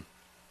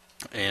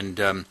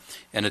and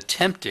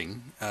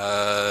attempting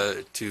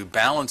to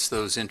balance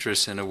those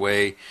interests in a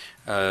way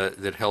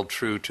that held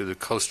true to the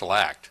Coastal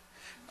Act.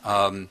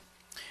 I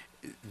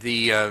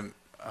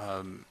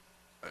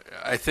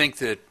think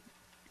that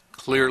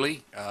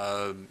clearly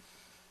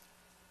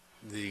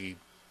the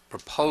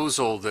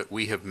proposal that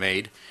we have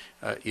made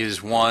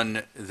is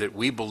one that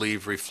we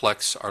believe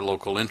reflects our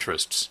local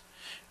interests.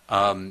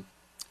 I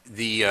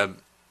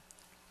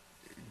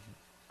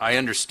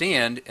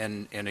understand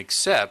and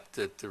accept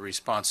that the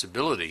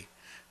responsibility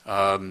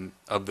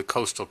of the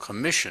Coastal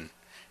Commission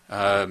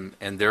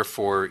and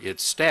therefore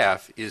its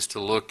staff is to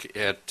look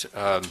at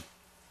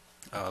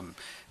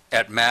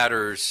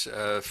matters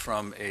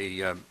from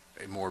a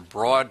more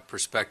broad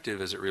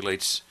perspective as it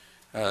relates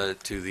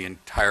to the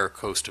entire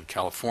coast of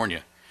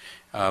California.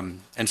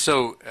 And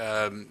so,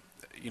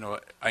 you know,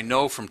 I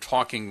know from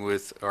talking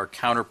with our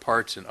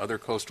counterparts in other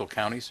coastal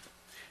counties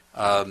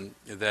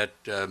that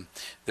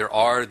there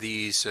are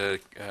these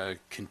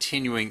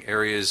continuing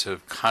areas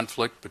of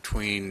conflict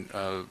between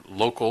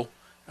local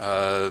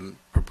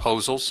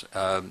proposals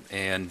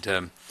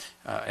and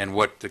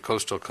what the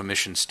Coastal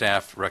Commission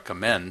staff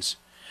recommends.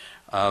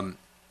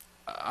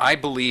 I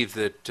believe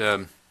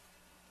that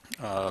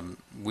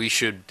we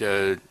should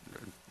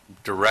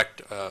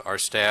direct our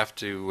staff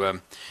to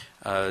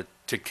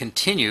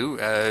continue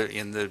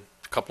in the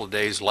couple of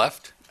days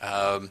left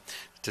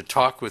to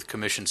talk with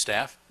Commission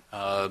staff,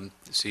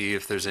 see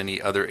if there's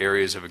any other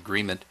areas of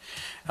agreement,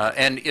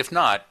 and if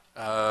not,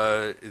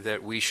 that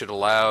we should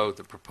allow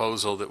the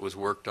proposal that was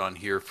worked on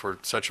here for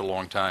such a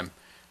long time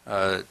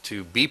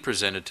to be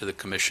presented to the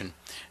Commission,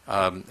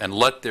 and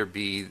let there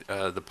be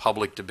the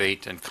public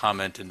debate and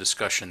comment and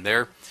discussion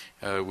there,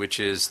 which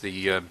is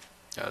the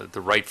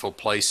rightful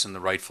place and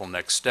the rightful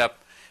next step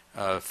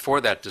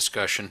for that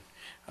discussion,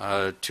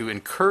 to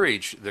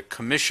encourage the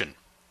Commission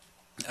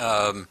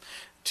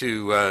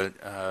to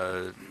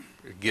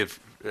give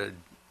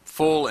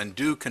full and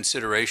due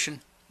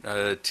consideration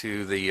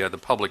to the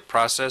public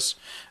process,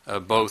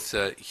 both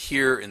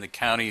here in the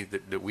county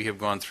that we have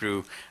gone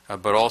through,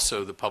 but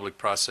also the public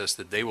process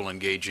that they will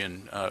engage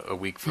in a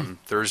week from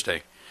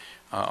Thursday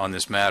on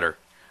this matter.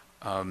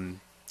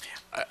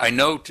 I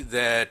note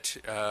that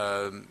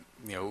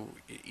you know,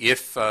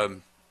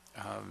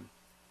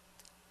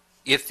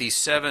 if these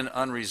 7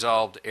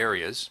 unresolved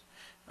areas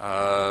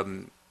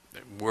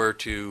were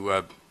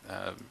to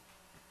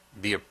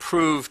be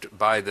approved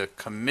by the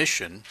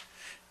Commission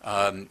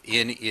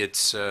in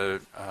its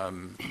in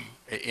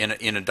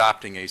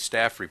adopting a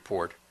staff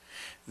report,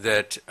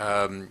 that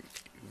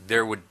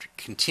there would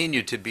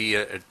continue to be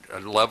a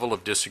level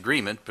of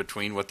disagreement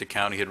between what the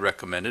county had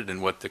recommended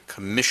and what the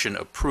Commission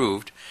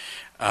approved.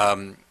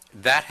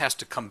 That has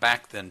to come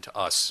back then to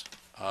us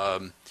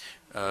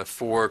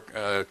for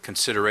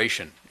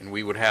consideration, and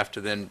we would have to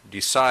then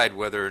decide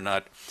whether or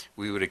not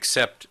we would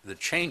accept the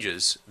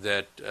changes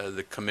that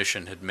the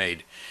Commission had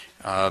made.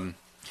 And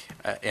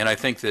I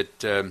think that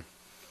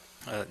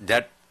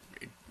that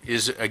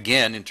is,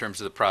 again, in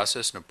terms of the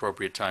process, an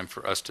appropriate time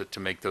for us to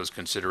make those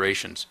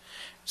considerations.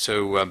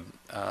 So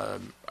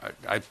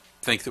I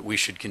think that we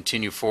should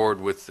continue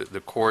forward with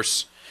the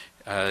course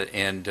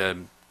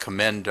and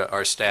commend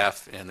our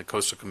staff and the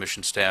Coastal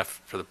Commission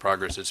staff for the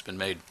progress that's been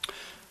made.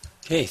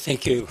 Okay,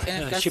 thank you.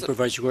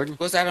 Supervisor Gordon?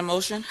 Was that a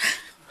motion?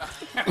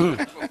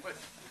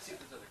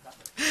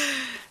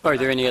 Are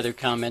there any other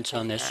comments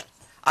on this?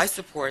 I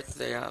support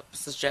the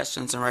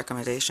suggestions and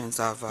recommendations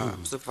of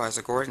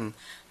Supervisor Gordon,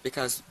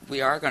 because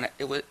we are going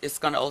to, it's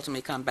going to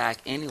ultimately come back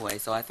anyway,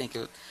 so I think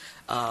it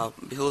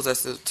behooves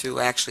us to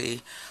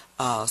actually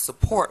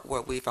support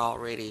what we've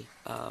already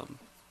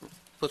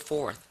put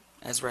forth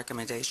as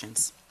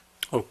recommendations.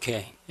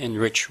 Okay, and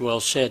Rich, well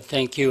said.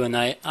 Thank you. And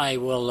I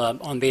will,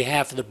 on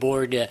behalf of the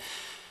board,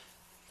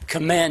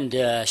 commend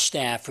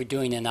staff for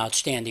doing an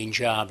outstanding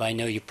job. I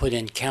know you put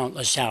in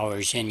countless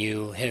hours and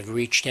you have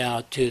reached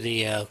out to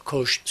the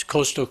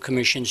Coastal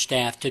Commission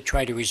staff to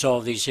try to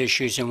resolve these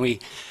issues, and we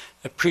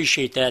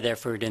appreciate that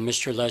effort. And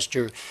Mr.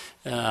 Lester,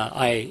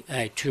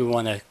 I too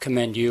want to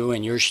commend you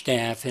and your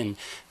staff, and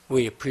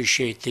we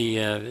appreciate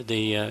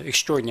the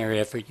extraordinary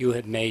effort you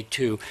have made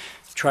to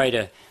try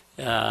to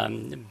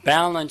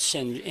balance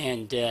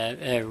and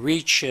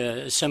reach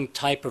some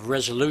type of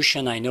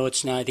resolution. I know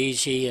it's not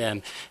easy.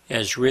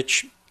 As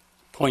Rich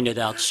pointed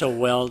out so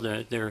well,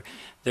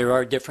 there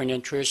are different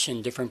interests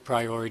and different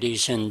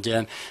priorities,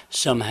 and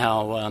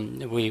somehow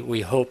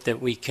we hope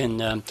that we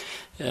can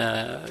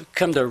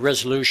come to a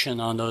resolution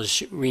on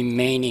those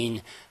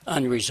remaining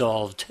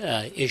unresolved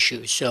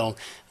issues. So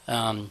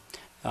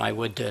I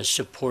would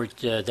support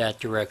that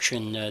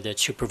direction that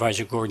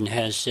Supervisor Gordon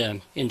has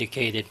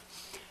indicated.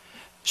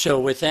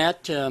 So with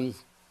that, are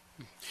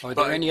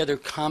there any other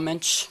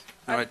comments?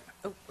 Go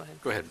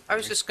Go ahead. I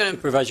was just going to...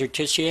 Supervisor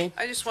Tissier?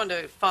 I just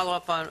wanted to follow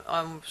up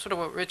on sort of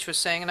what Rich was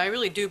saying, and I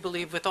really do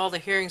believe with all the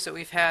hearings that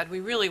we've had, we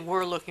really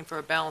were looking for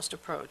a balanced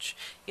approach.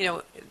 You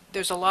know,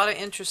 there's a lot of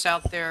interest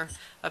out there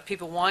of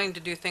people wanting to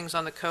do things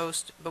on the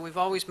coast, but we've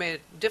always made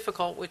it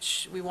difficult,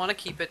 which we want to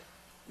keep it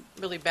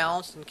really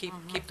balanced and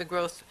keep the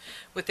growth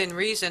within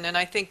reason, and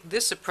I think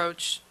this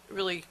approach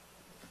really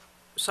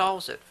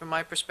solves it from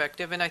my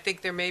perspective, and I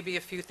think there may be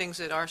a few things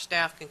that our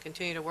staff can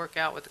continue to work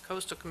out with the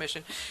Coastal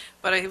Commission,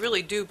 but I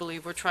really do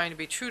believe we're trying to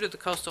be true to the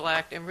Coastal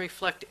Act and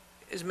reflect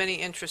as many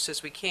interests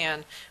as we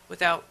can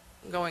without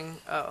going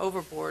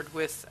overboard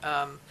with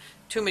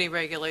too many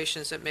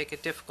regulations that make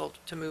it difficult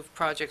to move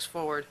projects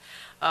forward.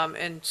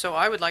 And so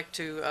I would like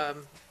to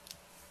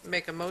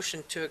make a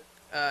motion to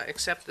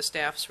accept the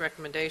staff's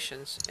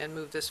recommendations and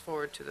move this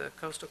forward to the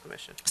Coastal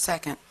Commission.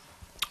 Second.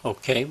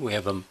 Okay, we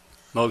have a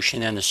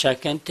motion and a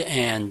second,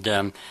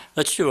 and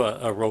let's do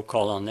a roll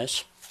call on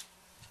this.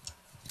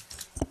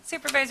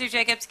 Supervisor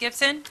Jacobs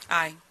Gibson?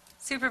 Aye.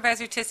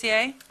 Supervisor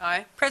Tissier?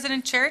 Aye.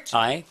 President Church?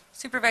 Aye.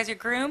 Supervisor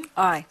Groom?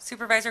 Aye.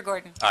 Supervisor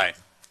Gordon? Aye.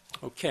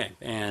 Okay,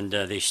 and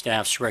the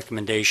staff's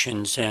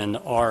recommendations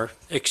are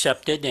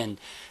accepted, and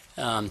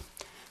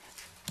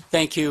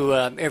thank you,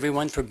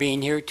 everyone, for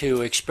being here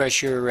to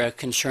express your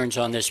concerns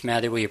on this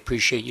matter. We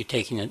appreciate you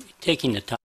taking the time.